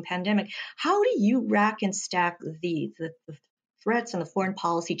continuing pandemic. How do you rack and stack the threats and the foreign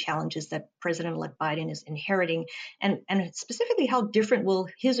policy challenges that President-elect Biden is inheriting, and specifically, how different will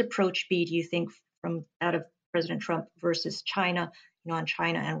his approach be, do you think, from that of President Trump versus China, on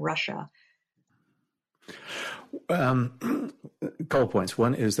China and Russia? A couple of points.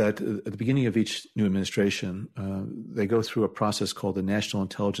 One is that at the beginning of each new administration, they go through a process called the National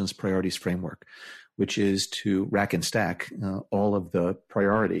Intelligence Priorities Framework, which is to rack and stack all of the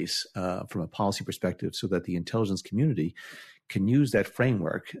priorities from a policy perspective so that the intelligence community can use that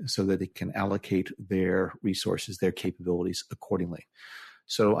framework so that it can allocate their resources, their capabilities accordingly.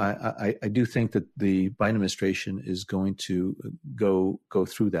 So I do think that the Biden administration is going to go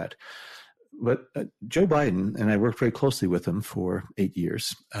through that. But Joe Biden, and I worked very closely with him for 8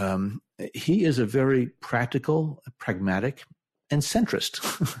 years, he is a very practical, pragmatic, and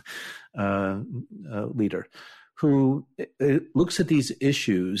centrist leader who looks at these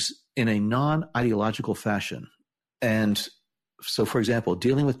issues in a non-ideological fashion. And so, for example,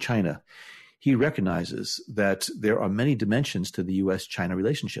 dealing with China, he recognizes that there are many dimensions to the U.S.-China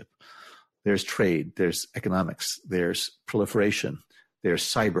relationship. There's trade, there's economics, there's proliferation, there's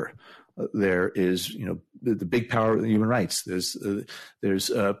cyber, there is, the big power of human rights.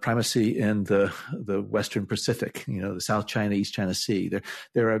 There's primacy in the Western Pacific, the South China, East China Sea.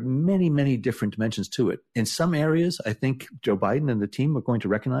 There are many, many different dimensions to it. In some areas, I think Joe Biden and the team are going to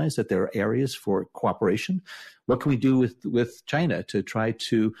recognize that there are areas for cooperation. What can we do with China to try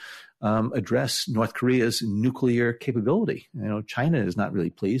to address North Korea's nuclear capability? China is not really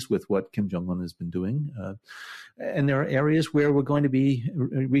pleased with what Kim Jong-un has been doing. And there are areas where we're going to be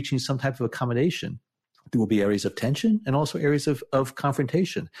reaching some type of accommodation. There will be areas of tension and also areas of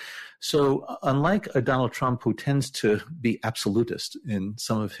confrontation. So unlike a Donald Trump who tends to be absolutist in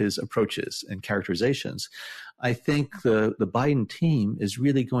some of his approaches and characterizations, I think the Biden team is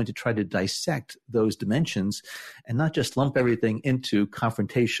really going to try to dissect those dimensions and not just lump everything into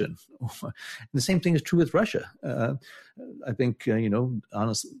confrontation. And the same thing is true with Russia. I think,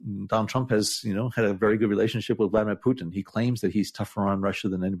 honestly, Donald Trump has, had a very good relationship with Vladimir Putin. He claims that he's tougher on Russia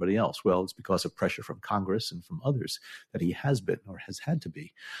than anybody else. Well, it's because of pressure from Congress and from others that he has been or has had to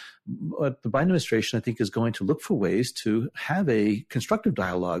be. But the Biden administration, I think, is going to look for ways to have a constructive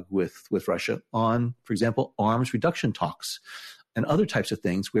dialogue with Russia on, for example, arms reduction talks and other types of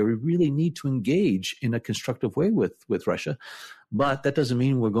things where we really need to engage in a constructive way with Russia. But that doesn't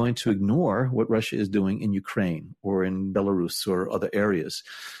mean we're going to ignore what Russia is doing in Ukraine or in Belarus or other areas.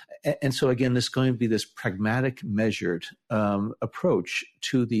 And so, again, there's going to be this pragmatic, measured approach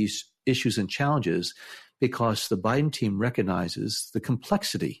to these issues and challenges because the Biden team recognizes the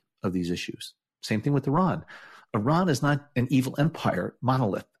complexity of these issues. Same thing with Iran. Iran is not an evil empire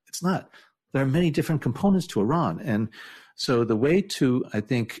monolith. It's not. There are many different components to Iran. And so the way to, I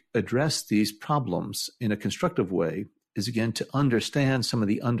think, address these problems in a constructive way is, again, to understand some of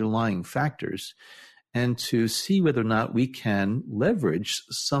the underlying factors and to see whether or not we can leverage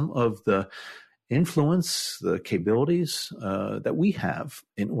some of the influence, the capabilities that we have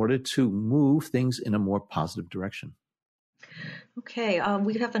in order to move things in a more positive direction. Okay,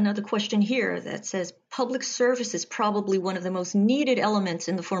 we have another question here that says, public service is probably one of the most needed elements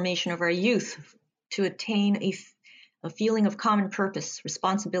in the formation of our youth to attain a feeling of common purpose,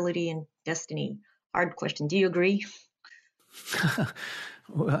 responsibility, and destiny. Hard question. Do you agree?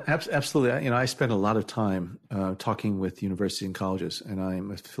 Well, absolutely. I spend a lot of time talking with universities and colleges, and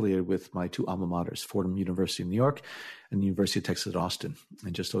I'm affiliated with my two alma maters, Fordham University in New York and the University of Texas at Austin.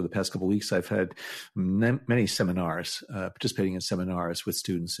 And just over the past couple of weeks, I've had many seminars, participating in seminars with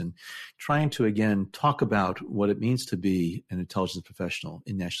students and trying to, again, talk about what it means to be an intelligence professional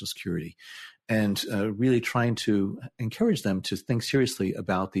in national security and really trying to encourage them to think seriously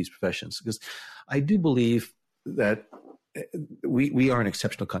about these professions. Because I do believe that we are an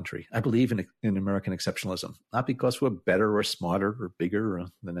exceptional country. I believe in American exceptionalism, not because we're better or smarter or bigger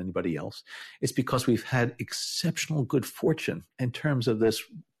than anybody else. It's because we've had exceptional good fortune in terms of this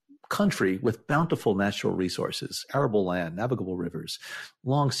country with bountiful natural resources, arable land, navigable rivers,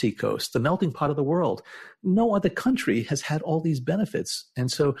 long sea coasts, the melting pot of the world. No other country has had all these benefits. And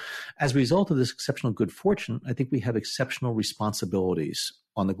so as a result of this exceptional good fortune, I think we have exceptional responsibilities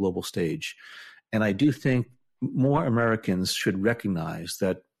on the global stage. And I do think more Americans should recognize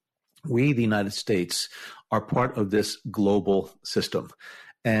that we, the United States, are part of this global system.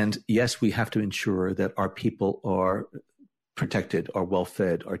 And yes, we have to ensure that our people are protected, are well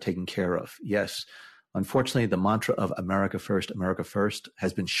fed, are taken care of. Yes, unfortunately, the mantra of America first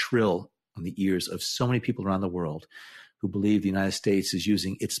has been shrill on the ears of so many people around the world who believe the United States is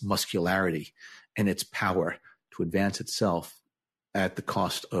using its muscularity and its power to advance itself at the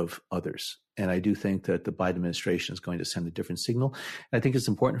cost of others. And I do think that the Biden administration is going to send a different signal. And I think it's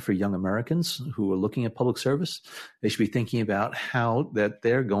important for young Americans who are looking at public service. They should be thinking about how that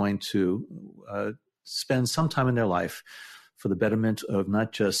they're going to spend some time in their life for the betterment of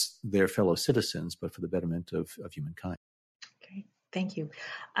not just their fellow citizens, but for the betterment of humankind. Okay, thank you.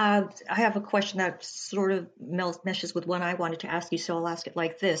 I have a question that sort of meshes with one I wanted to ask you, so I'll ask it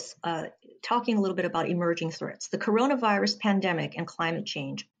like this. Talking a little bit about emerging threats. The coronavirus pandemic and climate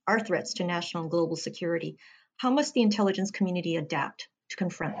change are threats to national and global security. How must the intelligence community adapt to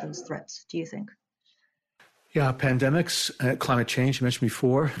confront those threats, do you think? Yeah, pandemics, climate change, you mentioned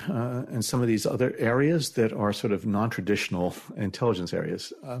before, and some of these other areas that are sort of non-traditional intelligence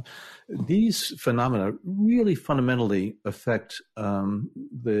areas. These phenomena really fundamentally affect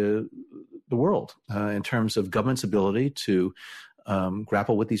the world in terms of government's ability to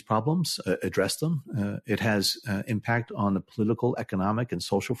grapple with these problems, address them. It has impact on the political, economic, and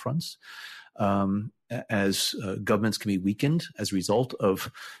social fronts. As governments can be weakened as a result of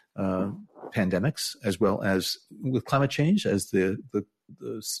pandemics, as well as with climate change, as the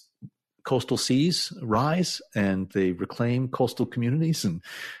coastal seas rise and they reclaim coastal communities, and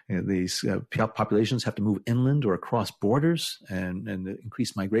these populations have to move inland or across borders and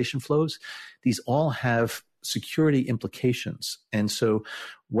increase migration flows. These all have security implications. And so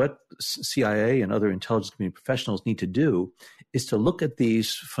what CIA and other intelligence community professionals need to do is to look at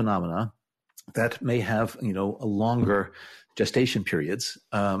these phenomena that may have, a longer gestation periods,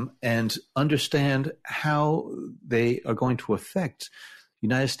 and understand how they are going to affect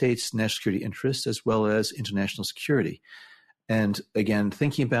United States national security interests as well as international security. And again,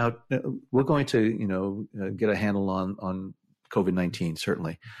 thinking about, we're going to, get a handle on COVID-19,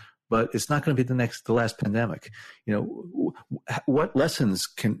 certainly, but it's not going to be the last pandemic. What lessons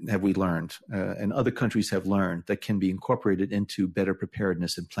have we learned and other countries have learned that can be incorporated into better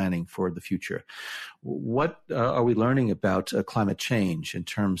preparedness and planning for the future? What are we learning about climate change in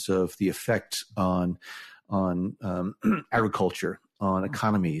terms of the effect on agriculture, on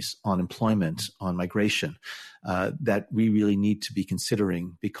economies, on employment, on migration, that we really need to be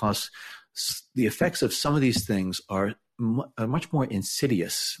considering, because the effects of some of these things are much more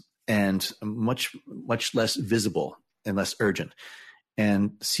insidious and much less visible and less urgent.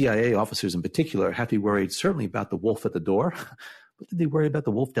 And CIA officers in particular have to be worried certainly about the wolf at the door, but they worry about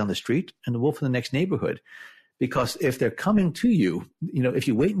the wolf down the street and the wolf in the next neighborhood. Because if they're coming to you, if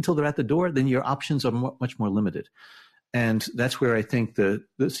you wait until they're at the door, then your options are much more limited. And that's where I think the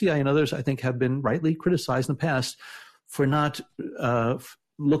CIA and others, I think, have been rightly criticized in the past for not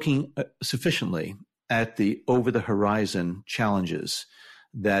looking sufficiently at the over-the-horizon challenges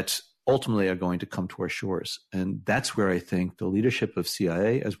that ultimately are going to come to our shores. And that's where I think the leadership of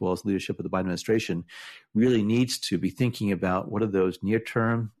CIA, as well as leadership of the Biden administration, really needs to be thinking about what are those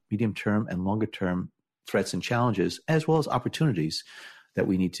near-term, medium-term, and longer-term threats and challenges, as well as opportunities that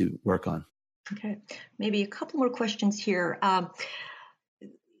we need to work on. Okay, maybe a couple more questions here.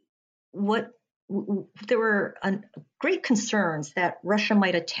 There were great concerns that Russia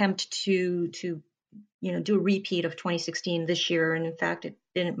might attempt to do a repeat of 2016 this year, and in fact, it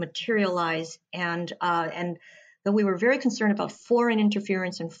didn't materialize. And though we were very concerned about foreign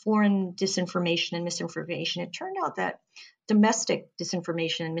interference and foreign disinformation and misinformation, it turned out that domestic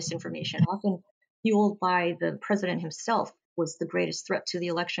disinformation and misinformation, often fueled by the president himself, was the greatest threat to the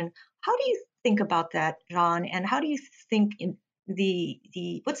election. How do you think about that, John? And how do you think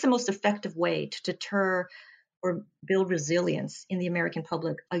what's the most effective way to deter or build resilience in the American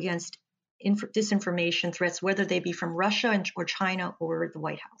public against disinformation threats, whether they be from Russia or China or the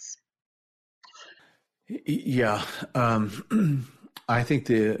White House? Yeah, I think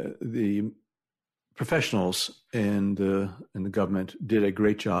the professionals in the government did a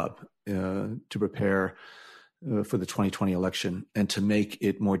great job to prepare for the 2020 election and to make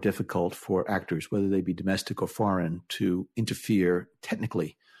it more difficult for actors, whether they be domestic or foreign, to interfere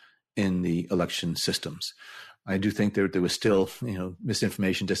technically in the election systems. I do think there was still,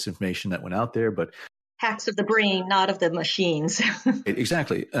 misinformation, disinformation that went out there, but hacks of the brain, not of the machines.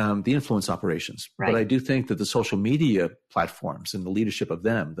 Exactly. The influence operations. Right. But I do think that the social media platforms and the leadership of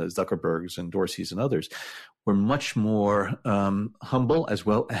them, the Zuckerbergs and Dorseys and others, were much more humble as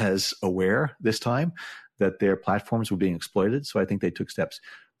well as aware this time that their platforms were being exploited. So I think they took steps.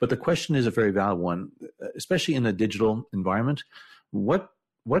 But the question is a very valid one, especially in a digital environment. What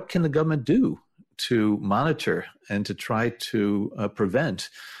can the government do to monitor and to try to prevent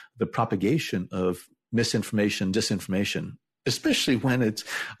the propagation of misinformation, disinformation, especially when a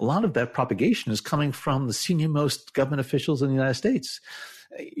lot of that propagation is coming from the senior-most government officials in the United States?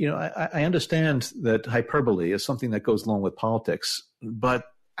 I understand that hyperbole is something that goes along with politics, but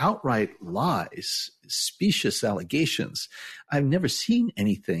outright lies, specious allegations, I've never seen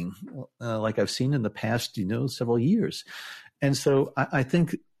anything like I've seen in the past, several years. And so I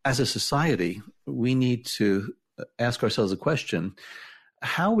think as a society, we need to ask ourselves a question: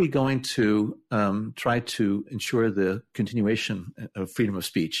 how are we going to try to ensure the continuation of freedom of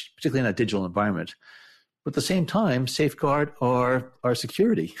speech, particularly in a digital environment, but at the same time safeguard our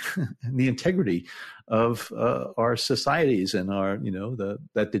security and the integrity of our societies and our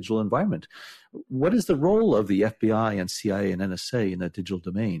that digital environment? What is the role of the FBI and CIA and NSA in that digital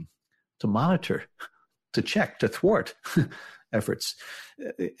domain? To monitor, to check, to thwart efforts.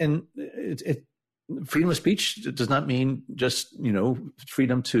 And freedom of speech does not mean just,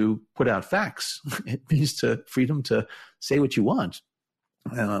 freedom to put out facts. It means freedom to say what you want.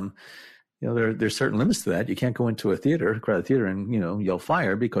 There's certain limits to that. You can't go into a crowded theater and, yell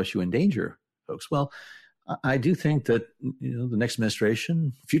fire because you endanger folks. Well, I do think that, the next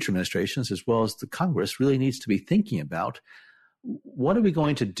administration, future administrations, as well as the Congress, really needs to be thinking about what are we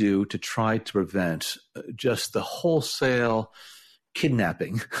going to do to try to prevent just the wholesale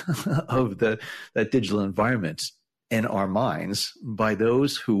kidnapping of that digital environment in our minds by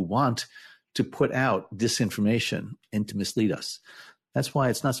those who want to put out disinformation and to mislead us. That's why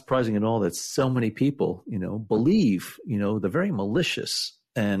it's not surprising at all that so many people, believe, the very malicious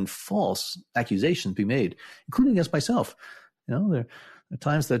and false accusations be made, including against myself. There are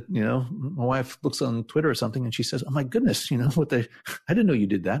times that, my wife looks on Twitter or something and she says, "Oh my goodness, I didn't know you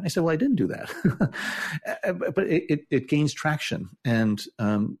did that." And I said, "Well, I didn't do that." But it gains traction. And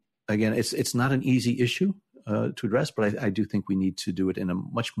again, it's not an easy issue to address, but I do think we need to do it in a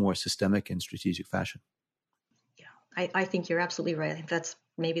much more systemic and strategic fashion. Yeah, I think you're absolutely right. I think that's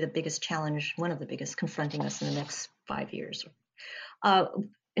maybe the biggest challenge, one of the biggest confronting us in the next 5 years.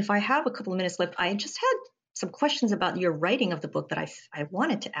 If I have a couple of minutes left, I just had some questions about your writing of the book that I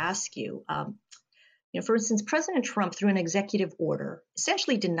wanted to ask you. For instance, President Trump, through an executive order,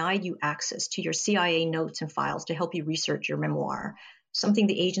 essentially denied you access to your CIA notes and files to help you research your memoir, something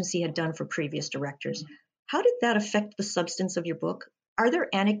the agency had done for previous directors. How did that affect the substance of your book? Are there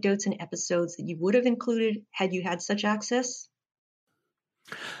anecdotes and episodes that you would have included had you had such access?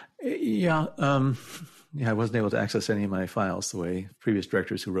 Yeah. I wasn't able to access any of my files the way previous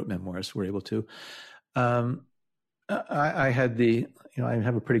directors who wrote memoirs were able to. I had I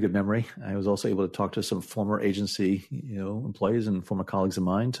have a pretty good memory. I was also able to talk to some former agency, employees and former colleagues of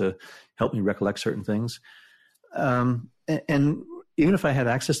mine to help me recollect certain things. And even if I had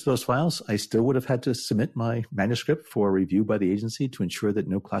access to those files, I still would have had to submit my manuscript for review by the agency to ensure that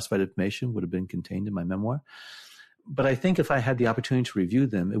no classified information would have been contained in my memoir. But I think if I had the opportunity to review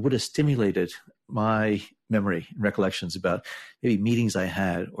them, it would have stimulated my memory and recollections about maybe meetings I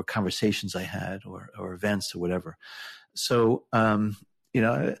had or conversations I had or events or whatever. So,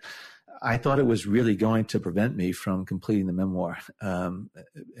 I thought it was really going to prevent me from completing the memoir. And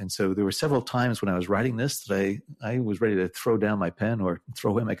so there were several times when I was writing this that I was ready to throw down my pen or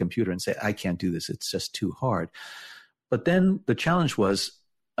throw away my computer and say, I can't do this. It's just too hard. But then the challenge was,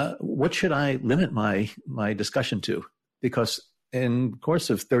 what should I limit my discussion to? Because in the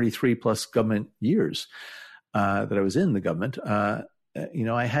course of 33 plus government years that I was in the government, I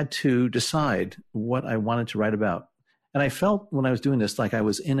had to decide what I wanted to write about. And I felt when I was doing this like I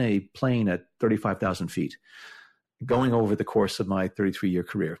was in a plane at 35,000 feet, going over the course of my 33-year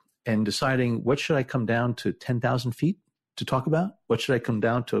career and deciding what should I come down to 10,000 feet to talk about? What should I come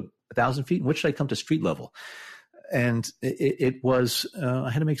down to 1,000 feet? And what should I come to street level? And it was, I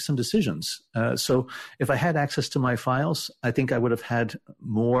had to make some decisions. So if I had access to my files, I think I would have had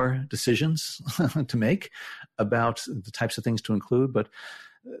more decisions to make about the types of things to include. But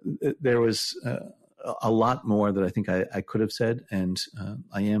there was a lot more that I think I could have said, and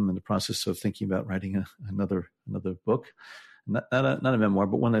I am in the process of thinking about writing another book, not a memoir,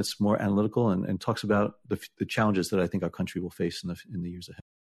 but one that's more analytical and talks about the challenges that I think our country will face in the years ahead.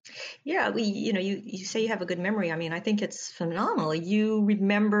 Yeah, you say you have a good memory. I mean, I think it's phenomenal. You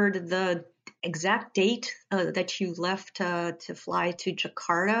remembered the exact date that you left to fly to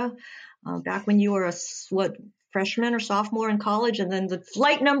Jakarta back when you were a freshman or sophomore in college, and then the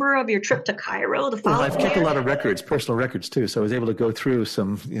flight number of your trip to Cairo the following I've kept year. a lot of records, personal records too. So I was able to go through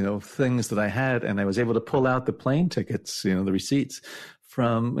some, things that I had, and I was able to pull out the plane tickets, the receipts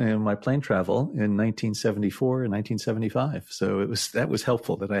from my plane travel in 1974 and 1975. So that was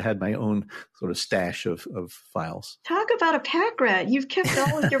helpful that I had my own sort of stash of files. Talk about a pack rat. You've kept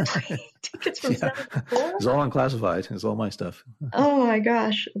all of your plane tickets from 74? It's all unclassified. It's all my stuff. Oh my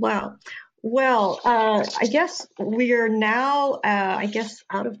gosh. Wow. Well, I guess we are now,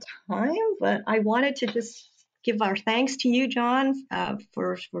 out of time, but I wanted to just give our thanks to you, John,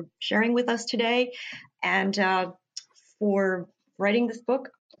 for sharing with us today, and for writing this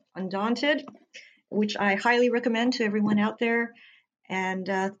book, Undaunted, which I highly recommend to everyone out there, and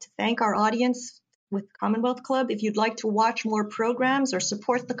to thank our audience with Commonwealth Club. If you'd like to watch more programs or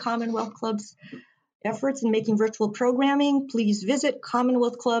support the Commonwealth Club's efforts in making virtual programming, please visit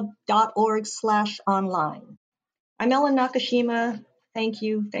commonwealthclub.org/online. I'm Ellen Nakashima. Thank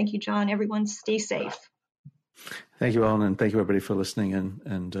you. Thank you, John. Everyone stay safe. Thank you, Ellen, and thank you, everybody, for listening.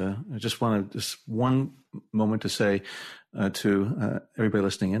 And I just want one moment to say to everybody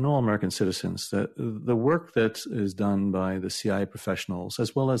listening and all American citizens that the work that is done by the CIA professionals,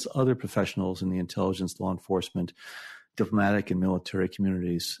 as well as other professionals in the intelligence, law enforcement, diplomatic and military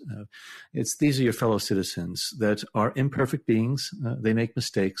communities, these are your fellow citizens that are imperfect beings. They make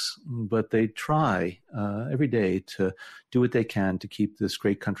mistakes, but they try every day to do what they can to keep this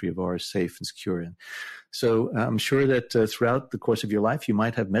great country of ours safe and secure. And so I'm sure that throughout the course of your life, you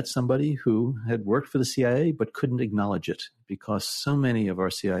might have met somebody who had worked for the CIA but couldn't acknowledge it, because so many of our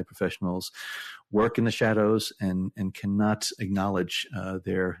CIA professionals work in the shadows and cannot acknowledge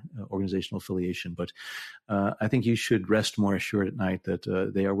their organizational affiliation. But I think you should rest more assured at night that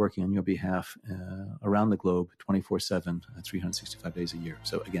they are working on your behalf around the globe 24/7, 365 days a year.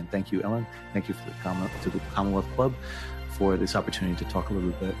 So again, thank you, Ellen. Thank you to the Commonwealth Club for this opportunity to talk a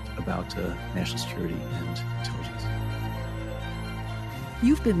little bit about national security and intelligence.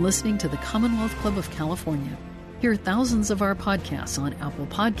 You've been listening to the Commonwealth Club of California. Hear thousands of our podcasts on Apple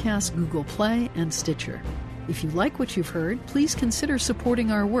Podcasts, Google Play, and Stitcher. If you like what you've heard, please consider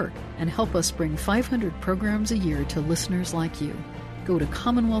supporting our work and help us bring 500 programs a year to listeners like you. Go to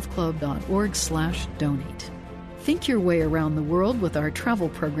commonwealthclub.org/donate. Think your way around the world with our travel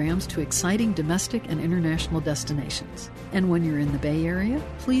programs to exciting domestic and international destinations. And when you're in the Bay Area,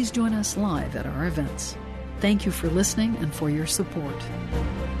 please join us live at our events. Thank you for listening and for your support.